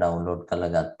වෙනම ඩවුන්ලෝඩ්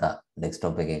කරලා ගත්තා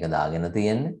ඩෙස්ක්ටොප් එකේ එක දාගෙන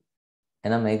තියෙන්නේ.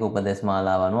 එහෙනම් මේක උපදේශ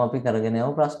මාලාව අනුව අපි කරගෙන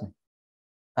යමු ප්‍රශ්නේ.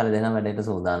 හරිද? එහෙනම් වැඩේට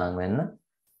සූදානම් වෙන්න.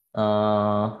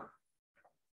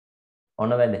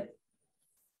 ඔන්න වැඩේ.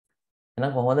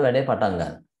 එහෙනම් කොහොමද වැඩේ පටන්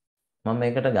ගන්න? මම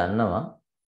මේකට ගන්නවා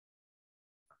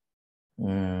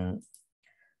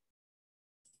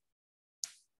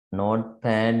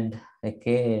notepad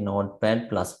එකේ notepad++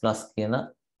 කියන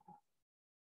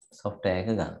software එක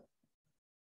ගන්න.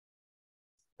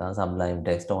 දැන් Sublime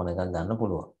Text ඕන එකක් ගන්න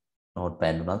පුළුවන්.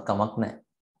 notepad උනත් කමක් නැහැ.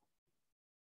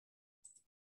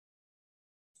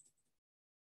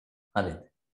 හරිද?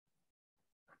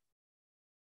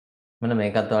 මෙන්න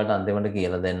මේකත් ඔයාලට අන්තිමට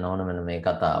කියලා දෙන්න ඕන මෙන්න මේ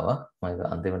කතාව. මම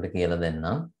අන්තිමට කියලා දෙන්නම්.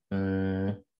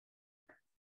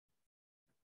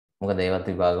 මොකද ඒවත්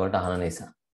විභාග වලට අහන නිසා.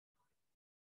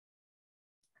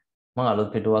 මම අලුත්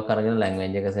පිටුවක් අරගෙන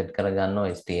ලැන්ග්වේජ් එක සෙට්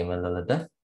කරගන්නවා HTML වලට.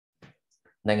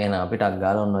 දැන් එහෙනම් අපි ටක්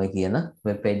ගාලා ඔන්න ඔය කියන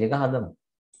වෙබ් පේජ් එක හදමු.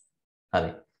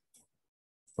 හරි.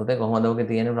 පුතේ කොහොමද ඔකේ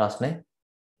තියෙන ප්‍රශ්නේ?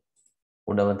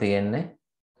 උඩම තියෙන්නේ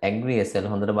agree SL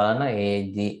හොඳට බලන්න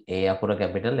A අකුර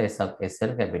කැපිටල්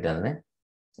SL කැපිටල් නේ.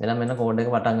 එහෙනම් මෙන්න කෝඩ් එක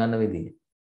පටන් ගන්න විදිය.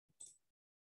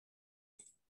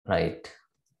 right.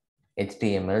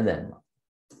 HTML දැම්මා.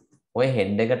 ඔය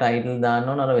head එක title දාන්න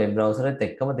ඕන අර web browser එකත්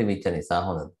එක්කම තිබිච්ච නිසා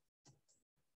හොඳද?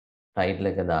 title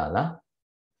එක දාලා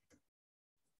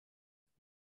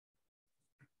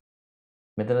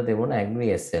මෙතන තිබුණ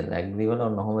agree SL agree වල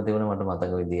ඔන්න ඔහොම තිබුණ මට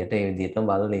මතක විදියට ඒ විදියටම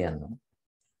බලලා ලියන්න.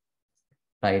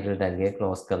 title tag එක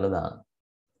close කරලා දාන්න.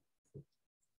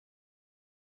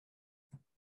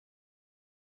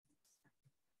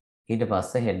 ඊට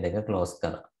පස්සේ head එක close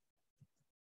කරා.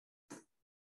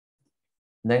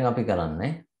 දැන් අපි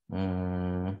කරන්නේ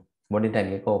body tag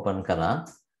එක open කරා.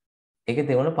 ඒකේ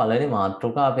තිබුණ පළවෙනි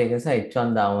මාතෘකාව අපි ඒක නිසා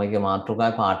h1 දාමු. ඒකේ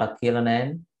මාතෘකාවේ පාටක් කියලා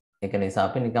නැහැනේ. ඒක නිසා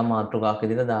අපි නිකන් මාතෘකාවක්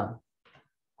විදිහට දාමු.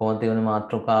 කොහොමද තිබුණේ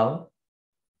මාතෘකාව?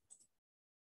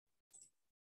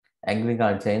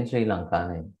 agriculture in Sri Lanka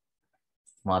නේද?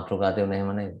 මාතෘකාව තිබුණේ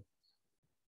එහෙම නේද?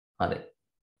 හරි.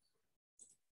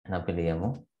 එහෙනම් අපි ලියමු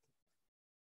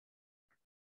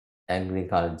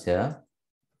agriculture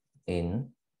in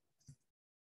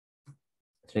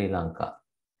Sri Lanka.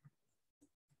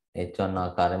 H1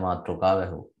 ආකාරයේ මාතෘකාව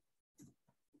වැහුවා.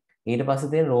 ඊට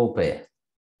පස්සේ තියෙන රූපය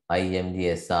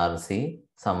IMGSRC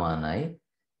සමානයි.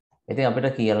 ඉතින් අපිට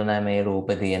කියලා නැහැ මේ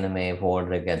රූපේ තියෙන මේ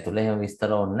ෆෝල්ඩර් එක ඇතුලේ එහෙම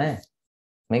විස්තර ඕනේ නැහැ.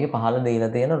 මේකේ පහළ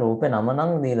දීලා තියෙන රූපේ නම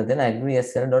නම් දීලා තියෙන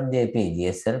agree.sl.jpg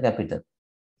SL capital.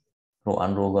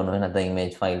 අන්රූගන නැත්නම්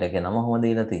image file එකේ නම කොහොමද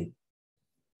දීලා තියෙන්නේ?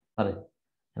 හරි.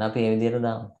 එහෙනම් අපි මේ විදිහට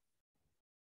දාමු.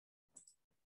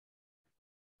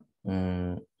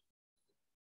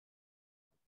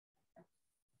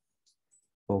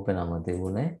 රූපේ නම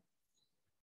තිබුණේ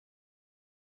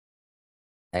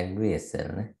agree SL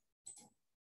නේ.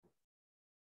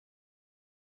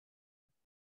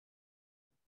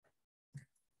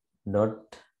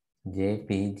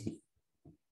 .jpg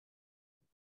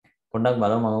පොඩ්ඩක්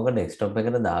බලමු මම ඔක ඩෙස්ක්ටොප්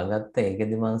එකට දාගත්තා.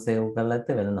 ඒකෙදි මම සේව් කරලා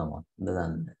ඇත්තේ වෙන නමක්.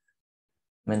 දන්න.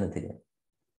 මෙන්න තියෙන.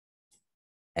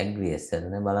 agree SL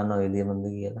නේ බලන්න ඔය විදිය මොකද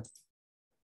කියලා.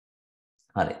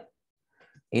 හරි.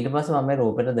 ඊට පස්සේ මම මේ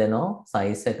රූපෙට දෙනවා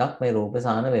සයිස් එකක්. මේ රූපේ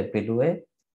සාන වෙබ් පිටුවේ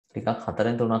ටිකක්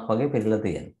 4න් 3ක් වගේ පිරලා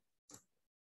තියෙනවා.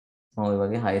 මම ඔය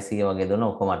වගේ 600 වගේ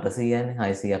දුන්නා. ඔක්කොම 800නේ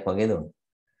 600ක් වගේ දුන්නා.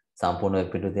 සම්පූර්ණ වෙබ්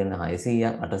පිටුව තියෙන 600ක්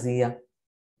 800ක්.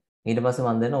 ඊට පස්සේ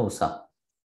මම දෙනවා උසක්.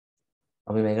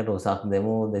 අපි මේකට උසක්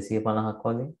දෙමු 250ක්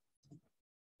වගේ.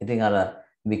 ඉතින් අර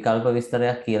විකල්ප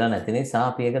විස්තරයක් කියලා නැති නිසා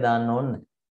අපි ඒක දාන්න ඕනේ.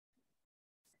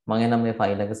 මම එනම් මේ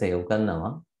ෆයිල් එක සේව්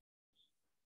කරනවා.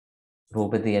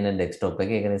 රූපේ තියෙන ඩෙස්ක්ටොප්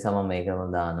එකේ. ඒක නිසා මම මේකම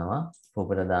දානවා.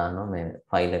 රූපෙට දානවා මේ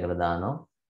ෆයිල් එකට දානවා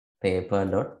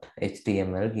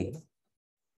paper.html කියලා.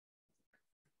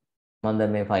 මම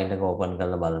දැන් මේ ෆයිල් එක ඕපන්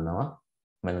කරලා බලනවා.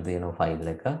 මෙන්න තියෙනවා ෆයිල්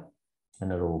එක.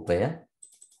 මෙන්න රූපය.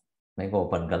 මේක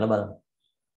ඕපන් කරලා බලමු.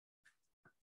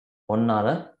 ඔන්න අර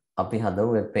අපි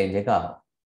හදපු වෙබ් පේජ් එක ආවා.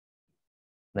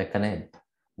 දැක්ක නේද?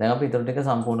 දැන් අපි ඊටු ටික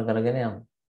සම්පූර්ණ කරගෙන යමු.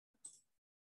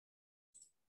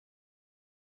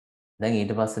 දැන්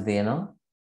ඊට පස්සේ තියෙනවා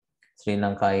ශ්‍රී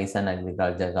Lanka is an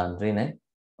agriculture country නේ.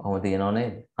 ඔහොම තියෙනව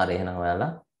නේද? හරි එහෙනම්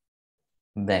ඔයාලා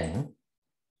දැන්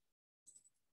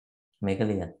මේක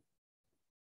ලියන්න.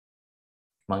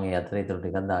 මම ඒ අතරේ ඊටු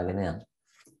ටිකක් දාගෙන යනවා.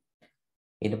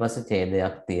 ඊට පස්සේ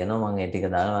ඡේදයක් තියෙනවා. මම ඒ ටික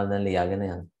දාලා ඔයාලා දැන් ලියාගෙන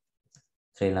යන්න.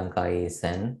 ශ්‍රී Lanka is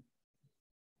an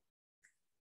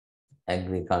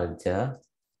agriculture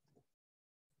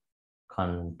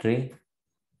country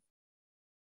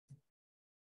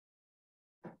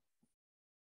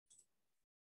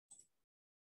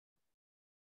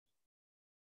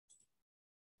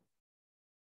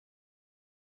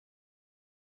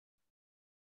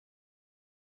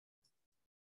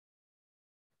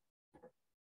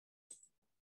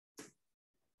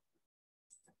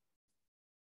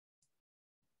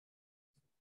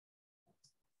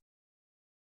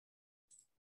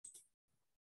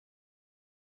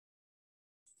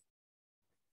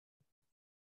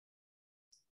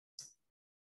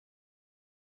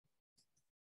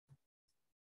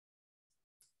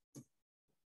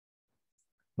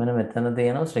මෙන්න මෙතන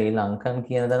තියෙනවා ශ්‍රී ලංකන්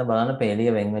කියන දේ බලන්න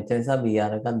පෙළිය වෙන් වෙච්ච නිසා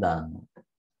BR එකක් දාන්න.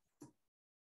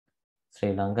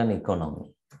 ශ්‍රී ලංකන් ඉකොනොමි.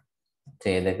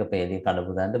 ඡේදක පෙළිය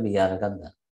කඩපු දාන්න BR එකක්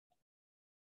දාන්න.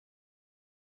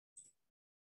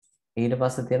 ඊට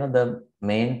පස්සේ තියෙනවා the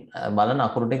main බලන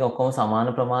අකුරු ටික ඔක්කොම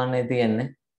සමාන ප්‍රමාණයේ තියෙන්නේ.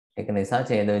 ඒක නිසා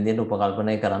ඡේද විදියට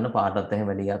උපකල්පනය කරන්න පාටත් එහෙම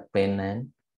වැඩියක් පේන්නේ නැහැ.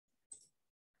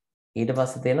 ඊට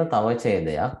පස්සේ තියෙනවා තව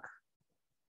ඡේදයක්.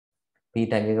 P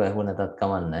tag එක වැහුව නැතත්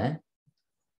කමන්නේ.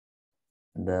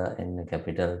 The N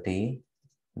capital T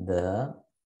the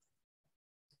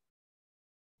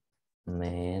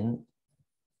main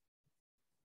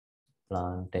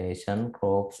plantation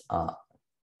crops are.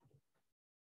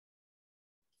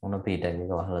 මොන P tag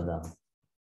එක වහලා දාමු.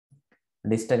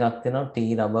 ලිස්ට් එකක් තියෙනවා T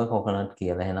rubber coconut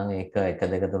කියලා. එහෙනම් ඒක 1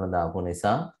 2 3 දාපු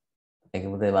නිසා ඒක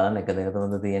පුතේ බලන්න 1 2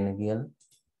 3ද තියෙන්නේ කියලා.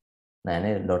 නෑ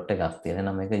නේ ඩොට් එකක් තියෙන.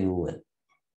 එහෙනම් මේක UL.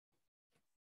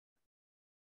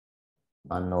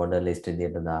 unordered list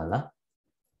විදියට දාලා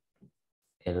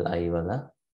LI වල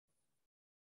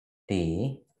T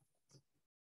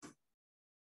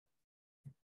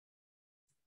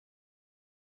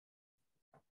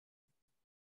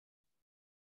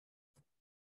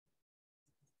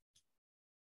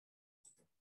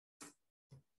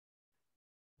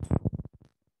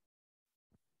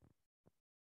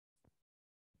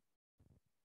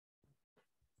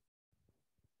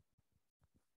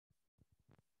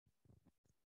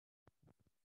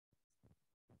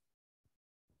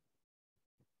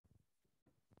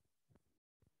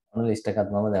මොන ලිස්ට්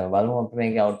එකක්ද මම දැන් බලමු අපි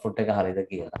මේකේ අවුට්පුට් එක හරියද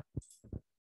කියලා.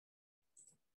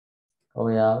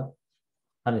 ඔයාව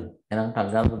හරිද? එහෙනම් ටක්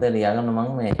ගාලා පුතේ ලියාගන්න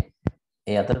මම මේ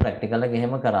ඒ අතර ප්‍රැක්ටිකල් එක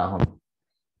එහෙම කරා හොඳ.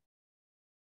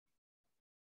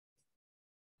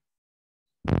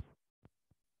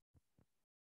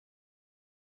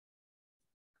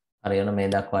 හරියන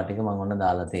මේ දක්වා ටික මම ඔන්න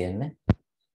දාලා තියෙන්නේ.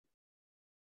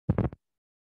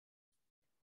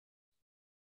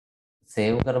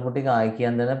 සේව් කරපු ටික ආයි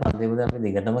කියන්නේ නැහැ පන්තිපුතේ අපි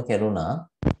දිගටම කරුණා.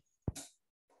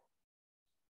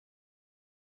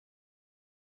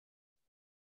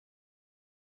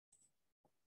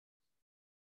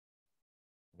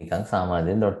 නිකන්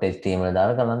සාමාන්‍යයෙන් .html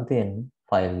දාලා කරන් තියෙන්නේ.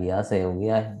 ෆයිල් ගියා සේව්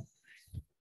ගියා.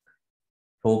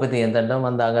 රූපේ තියෙන තැනට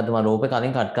මම දාගත්තා. මම රූපේ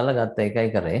කලින් කට් කරලා ගත්තා. ඒකයි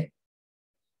කරේ.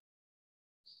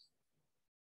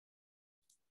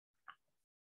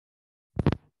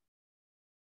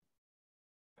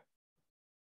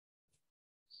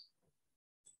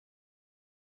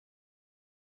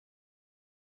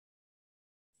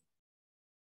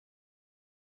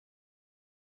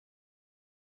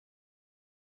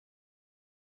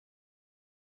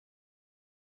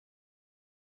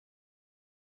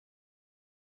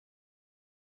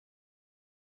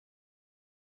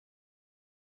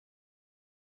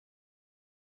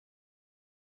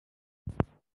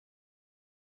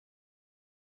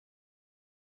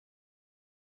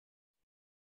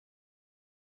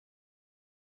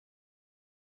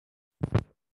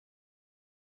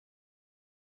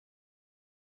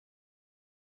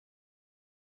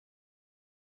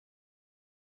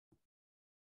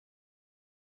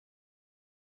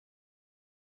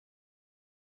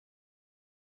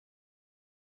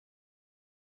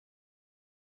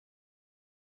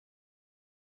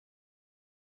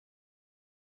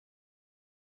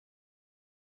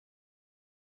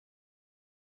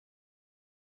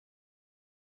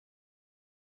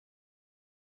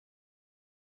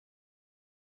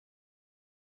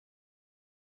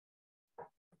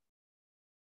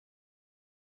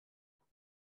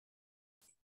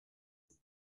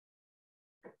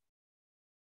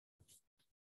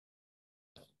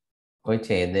 ඔය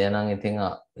ඡේදය නම් ඉතින්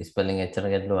ස්පෙලිං එච්චර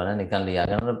ගැටලුවක් නැහැ නිකන්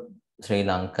ලියාගන්න ශ්‍රී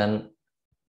ලංකන්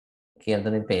කියන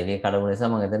තැනින් පෙළිය කඩපු නිසා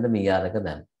මම එතනට BR එක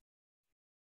දැම්මා.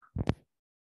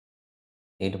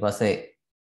 ඊට පස්සේ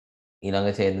ඊළඟ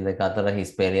ඡේද දෙක අතර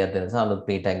හිස් පෙළියක් දෙන නිසා අලුත්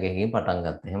P tag එකකින් පටන්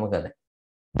ගත්තා. එහෙම කළේ.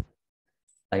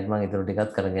 රයිට් මම ඊටු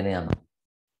ටිකත් කරගෙන යනවා.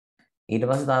 ඊට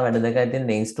පස්සේ තව වැඩ දෙකයි තියෙන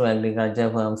links to agriculture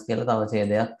firms කියලා තව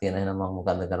ඡේදයක් තියෙන. එහෙනම් මම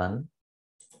මොකද කරන්නේ?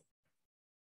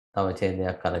 තව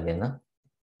ඡේදයක් අරගෙන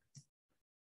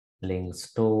links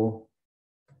to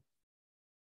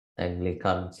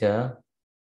agriculture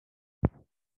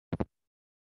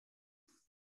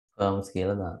firms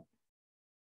කියලා දාන්න.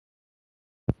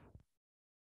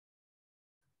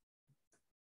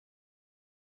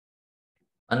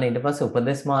 අන්න ඊට පස්සේ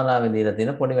උපදේශ මාලාවේ දීලා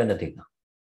තියෙන පොඩි වැඩ ටික.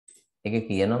 ඒකේ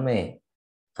කියනවා මේ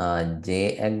J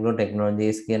Agro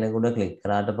Technologies කියන එක උඩ ක්ලික්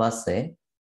කරාට පස්සේ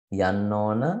යන්න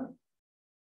ඕන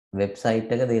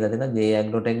වෙබ්සයිට් එක දීලා තියෙනවා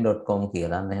jagrotech.com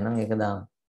කියලා. අන්න එහෙනම් ඒක දාමු.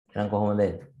 එහෙනම් කොහොමද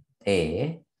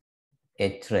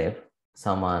href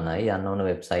සමානයි යන්න ඕන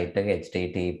වෙබ්සයිට් එක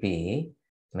http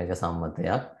මේක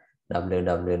සම්මතයක්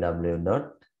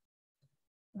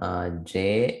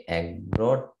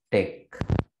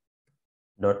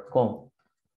www.jagrotech.com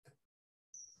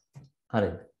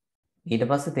හරිද? ඊට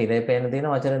පස්සේ තිරේ පේන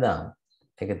තියෙන වචන දාන්න.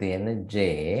 ඒක තියෙන්නේ J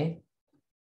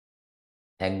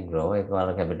agro එකවර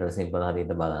capital simple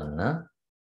හරියට බලන්න.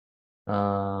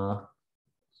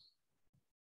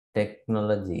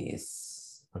 technologies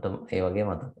මට ඒ වගේ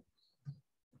මතක.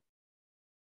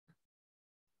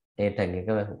 ඒ ටැග් එක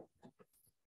වැහුවා.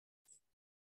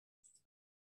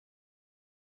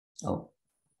 ඔව්.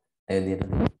 ඒ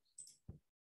විදිහට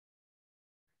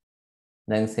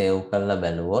දැන් සේව් කරලා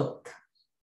බැලුවොත්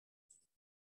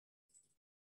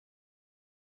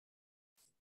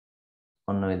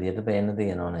ඔන්න විදිහට පේන්න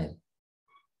තියෙනව නේද?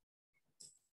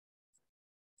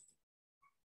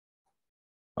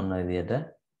 ඔන්න විදිහට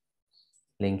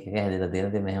link එක හැදලා තියෙන.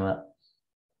 ඉතින් මෙහෙම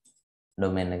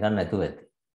domain එකක් නැතුව ඇති.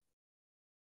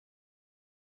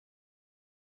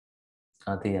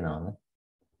 තියෙනවද?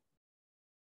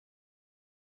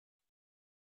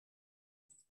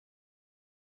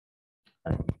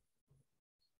 හරි.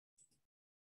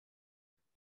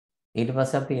 ඊට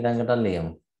පස්සේ අපි ඊළඟට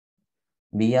ලියමු.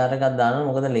 BR එකක් දානවා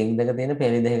මොකද link දෙක තියෙන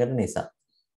පෙළ දෙකකට නිසා.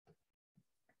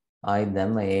 ආයි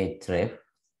දැම්ම href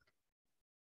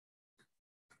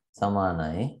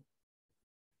සමානයි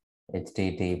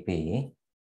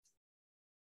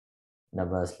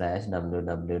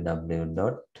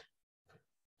http://www.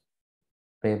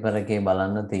 paper එකේ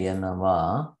බලන්න තියෙනවා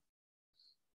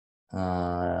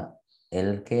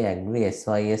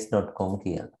lkagrisys.com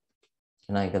කියලා.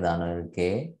 එහෙනම් ඒක දානවා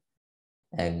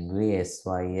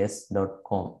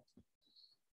lkagrisys.com.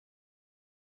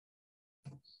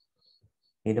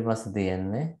 ඊට පස්සේ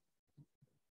තියෙන්නේ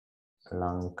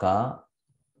ලංකා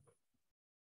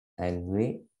agri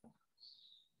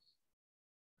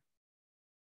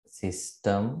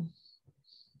system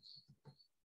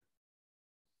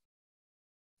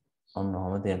ඔන්න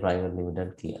ඔහොම තියෙන private limited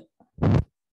කියලා.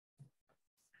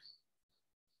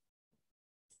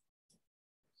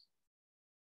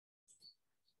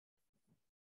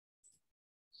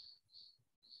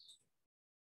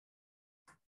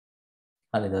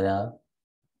 හරිද ඔයා?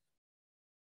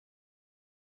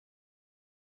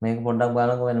 මේක පොඩ්ඩක්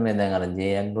බලන්නකෝ වෙන මේ දැන් අර J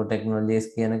Agro Technologies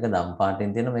කියන එක දම් පාටින්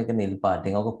තියෙන මේක නිල්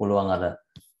පාටින්. ඔක පුළුවන් අර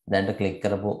දැන්ට ක්ලික්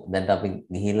කරපු දැන්ට අපි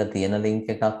ගිහිල්ලා තියෙන link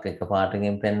එකක් එක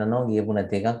පාටකින් පෙන්නනවා ගියපු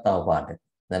නැති එකක් තව පාටකින්.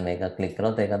 දැන් මේක ක්ලික්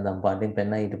කරොත් ඒක දම් පාටින්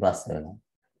පෙන්නයි ඊට පස්සේ වෙනවා.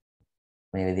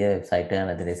 මේ විදිය වෙබ්සයිට් එක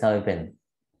නැති නිසා ඔය පෙන්නේ.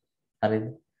 හරිද?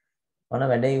 ඔන්න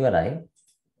වැඩේ ඉවරයි.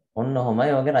 ඔන්න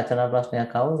ඔහොමයි ඔයගේ රචනා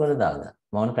ප්‍රශ්නයක් ආවම ඔයගොල්ලෝ දාගන්න.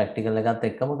 මම ඕන ප්‍රැක්ටිකල් එකත්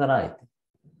එක්කම කරා ඉතින්.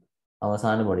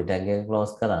 අවසානයේ බොඩි ටැග් එක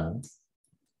ක්ලෝස් කරන්න.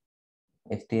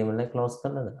 HTML එක ක්ලෝස්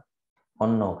කරලා දාන්න.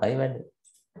 ඔන්න ඕකයි වැඩේ.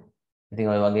 ඉතින්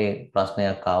ඔය වගේ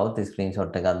ප්‍රශ්නයක් ආවොත්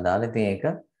ස්ක්‍රීන්ෂොට් එකක් දාලා ඉතින් ඒක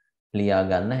ලියා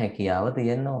ගන්න හැකියාව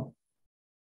තියෙන්න ඕන.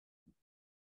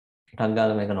 ටක්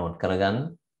ගාලා මේක නෝට් කරගන්න.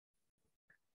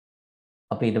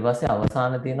 අපි ඊට පස්සේ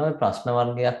අවසානයේ තියෙන ඔය ප්‍රශ්න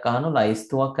වර්ගයක් අහන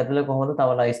ලයිස්තුවක් ඇතුලේ කොහොමද තව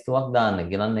ලයිස්තුවක් දාන්නේ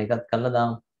කියලා ඒකත් කරලා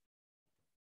දාමු.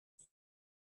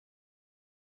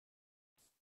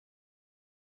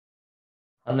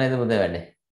 අන්න ඒක මුද වැඩේ.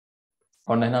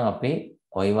 ඔන්න එහෙනම් අපි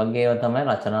ওই වගේ ඒවා තමයි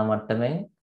රචනා මට්ටමේ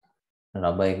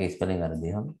රබර් එකේ ස්පෙලිං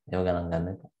අරදීහම ඒව ගණන් ගන්න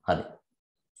එක. හරි.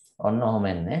 ඔන්න ඔහොම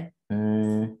එන්නේ.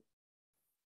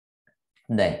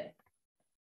 දැන්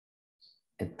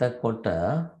එතකොට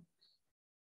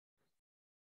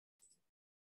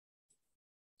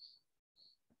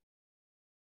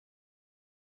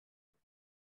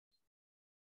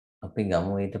අපි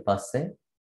ගමු ඊට පස්සේ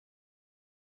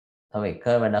තව එක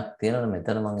වැඩක් තියෙනවා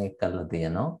මෙතන මම ඒක කරලා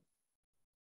තියෙනවා.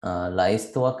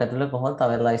 ලයිස්තුවක් ඇතුලේ කොහොමද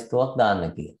තව ලයිස්තුවක් දාන්න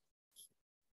කියලා.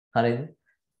 හරිද?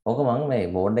 ඕක මම මේ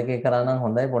බෝඩ් එකේ කරා නම්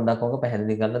හොඳයි පොඩ්ඩක් ඕක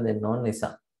පැහැදිලි කරලා දෙන්න ඕන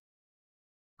නිසා.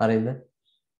 හරිද?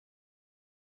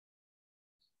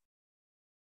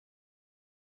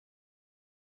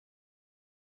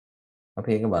 අපි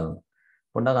ඒක බලමු.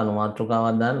 පොඩ්ඩක්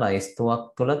අනුමාත්‍රකාවක් දාන්න ලයිස්තුවක්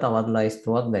තුළ තවත්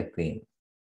ලයිස්තුවක් දැක්වීම.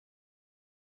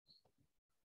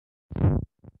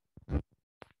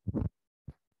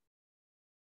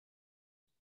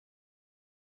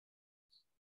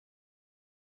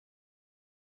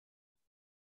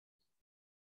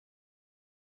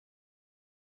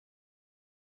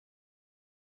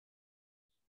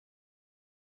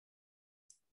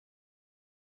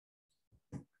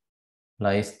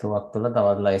 ලයිස්තුවක් තුළ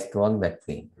තවත් ලයිස්තුවක්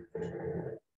දැක්වීම.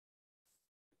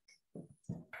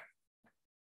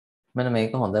 මෙන්න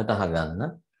මේක හොඳට අහගන්න.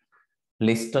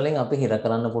 ලිස්ට් වලින් අපි හිර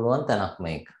කරන්න පුළුවන් තැනක්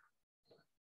මේක.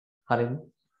 හරිද?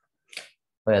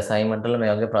 ඔය අසයින්මන්ට් වල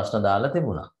මේ වගේ ප්‍රශ්න දාලා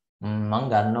තිබුණා. මම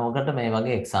ගන්න ඕකට මේ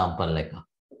වගේ එක්සැම්පල් එකක්.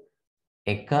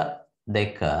 එක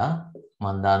දෙක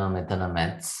මම දානවා මෙතන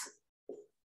maths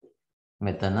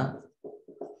මෙතන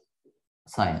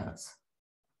science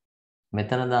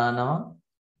මෙතන දානවා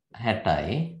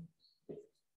 60යි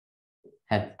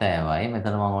 70යි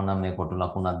මෙතන මම ඕනම් මේ කොටු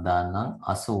ලකුණක් දාන්නම්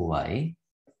 80යි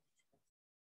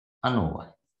 90යි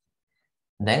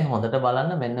දැන් හොඳට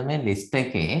බලන්න මෙන්න මේ ලිස්ට්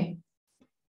එකේ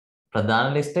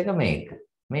ප්‍රධාන ලිස්ට් එක මේක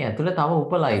මේ ඇතුලේ තව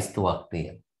උපලයිස්තුවක්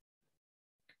තියෙනවා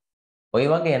ඔය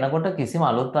වගේ එනකොට කිසිම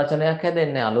අලුත් වචනයක්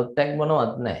හැදෙන්නේ අලුත් ටැග්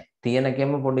මොනවත් නැහැ තියෙන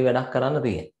එකෙම පොඩි වැඩක් කරන්න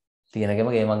තියෙන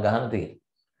එකෙම ගේමක් ගහන්න තියෙන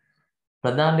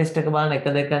ප්‍රධාන ලිස්ට් එක බලන්න 1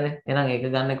 2නේ එහෙනම් ඒක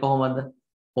ගන්නෙ කොහොමද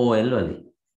OL වලින්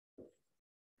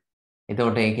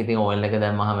එතකොට ඒක ඉතින් OL එක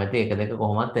දැම්මහම ඇති 1 2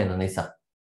 කොහොමත් එන නිසා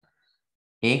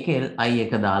ඒකේ LI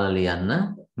එක දාලා ලියන්න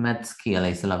maths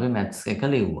කියලා ඉස්සලා අපි maths එක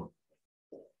ලිව්වා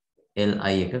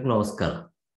LI එක ක්ලෝස් කරලා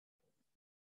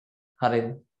හරිද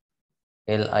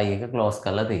LI එක ක්ලෝස්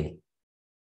කරලා තියෙනවා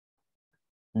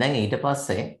දැන් ඊට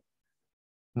පස්සේ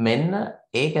මෙන්න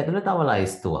ඒක ඇතුලේ තව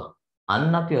ලයිස්තුවක්.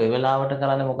 අන්න අපි ওই වෙලාවට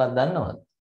කරන්නේ මොකක්ද දන්නවද?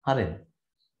 හරිද?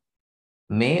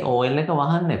 මේ OL එක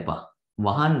වහන්න එපා.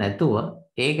 වහන්න නැතුව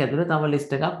ඒක ඇතුලේ තව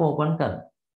ලිස්ට් එකක් ඕපන් කරන්න.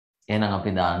 එහෙනම්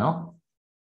අපි දානවා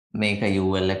මේක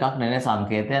UL එකක් නෙනේ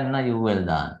සංකේතයක් නා UL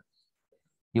දාන්න.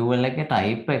 UL එකේ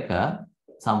type එක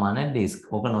සමාන disk.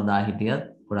 ඕක නොදා හිටියත්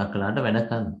ගොඩක් වෙලාවට වැඩ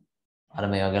කරනවා. අර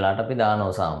මේ වගේ වෙලාවට අපි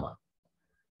දානවා සාමාන්‍ය.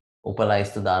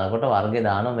 උපලයිස්තු දානකොට වර්ගේ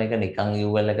දානවා මේක නිකන්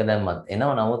UL එක දැම්මත්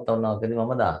එනවා නමුත් ඔන්න ඔකදී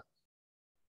මම දානවා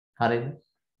හරිද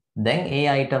දැන් ඒ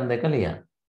අයිටම් දෙක ලියන්න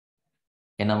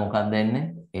එන මොකක්ද එන්නේ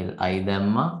LI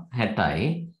දැම්මා 60යි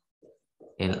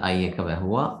LI එක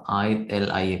වැහුවා ආයිත්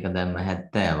LI එක දැම්ම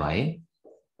 70යි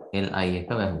LI එක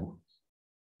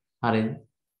වැහුවා හරිද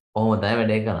කොහොමද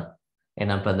වැඩේ කරන්නේ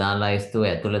එහෙනම් ප්‍රධාන ලයිස්තුව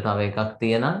ඇතුලේ තව එකක්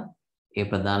තියෙනවා ඒ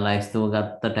ප්‍රධාන ලයිස්තුව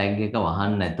ගත්ත ටැග් එක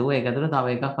වහන්න නැතුව ඒක ඇතුලේ තව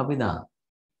එකක් අපි දානවා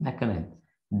දැක්ක නේද?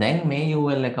 දැන් මේ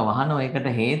UL එක වහනවා ඒකට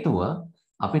හේතුව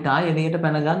අපිට ආයෙ එළියට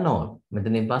පැන ගන්න ඕන.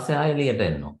 මෙතනින් පස්සේ ආයෙ එළියට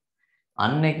එන්න ඕන.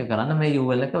 අන්න ඒක කරන්න මේ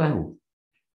UL එක වැහුවා.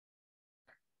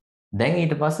 දැන්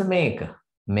ඊට පස්සේ මේක.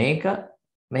 මේක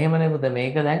මෙහෙම නෙමෙයිද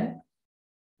මේක දැන්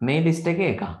මේ ලිස්ට්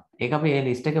එකේ එකක්. ඒක අපි මේ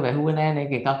ලිස්ට් එක වැහුවේ නෑනේ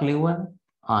ඒක එකක් ලිව්වනේ.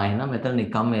 එහෙනම් මෙතන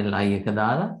නිකම්ම LI එක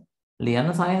දාලා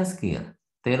ලියන්න සයන්ස් කියලා.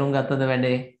 තේරුම් ගත්තද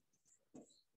වැඩේ?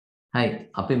 හයි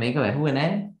අපි මේක වැහුවේ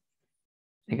නෑනේ.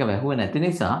 ඒක වැහුවේ නැති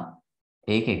නිසා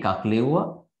ඒක එකක් ලිව්වා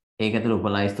ඒක ඇතුළේ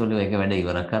උපලයිස්තු වල ඒක වැඩ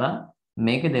ඉවර කරා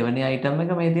මේකේ දෙවෙනි අයිටම්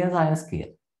එක මේ තියෙන සයන්ස්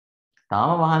කියලා.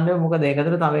 තාම වහන්නේ මොකද ඒක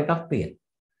ඇතුළේ තව එකක් තියෙනවා.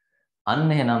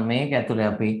 අන්න එහෙනම් මේක ඇතුළේ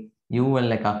අපි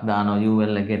UL එකක් දානවා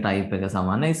UL එකේ type එක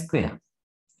සමාන square.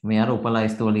 මේ අර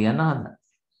උපලයිස්තු වල ලියන්න හදන්න.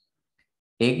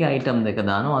 ඒකේ අයිටම් දෙක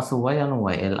දානවා 80යි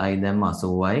 90යි LI දැම්ම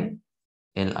 80යි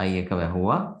LI එක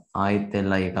වැහුවා ආයිත්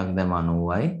LI එකක් දැම්ම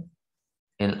 90යි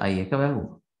LI එක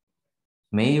වැහුවා.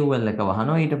 මේ UL එක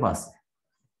වහනවා ඊට පස්සේ.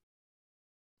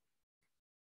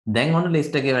 දැන් ඔන්න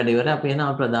ලිස්ට් එකේ වැඩ ඉවරයි. අපි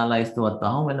එනවා ප්‍රධාන ලයිස්තුවත්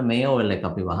අහමු. මෙන්න මේ OL එක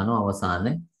අපි වහනවා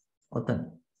අවසානයේ ඔතන.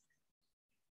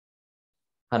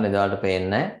 හරිද? ඔයාලට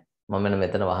පේන්නේ මම මෙන්න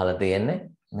මෙතන වහලා තියෙන්නේ.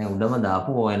 මේ උඩම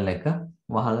දාපු OL එක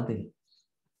වහලා තියෙන්නේ.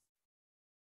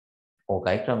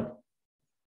 ඕකයි ක්‍රම.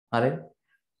 හරිද?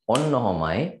 ඔන්න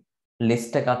ඔහොමයි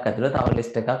ලිස්ට් එකක් ඇතුළේ තව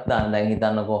ලිස්ට් එකක් දාන්න. දැන්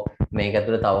හිතන්නකෝ මේක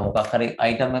ඇතුළේ තව මොකක් හරි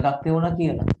අයිටම් එකක් තියුණා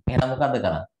කියලා. එහෙනම් මොකද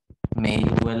කරන්නේ? මේ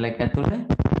UL එක ඇතුළේ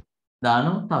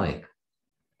දානවා තව එක.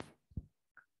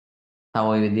 තව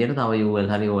ওই විදියට තව UL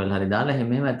හරි OL හරි දාලා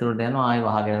එහෙම ඇතුළට යනවා ආයෙ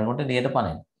වහගෙන යනකොට එළියට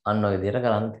පනිනවා. අන්න ඔය විදියට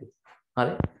කරන්න තියෙනවා.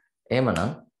 හරි.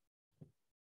 එහෙමනම්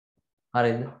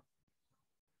හරිද?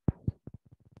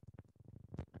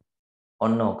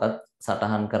 ඔන්න ඔකත්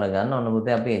සටහන් කරගන්න. ඔන්න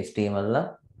පුතේ අපි HTML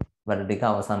වැඩ ටික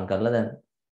අවසන් කරලා දැන්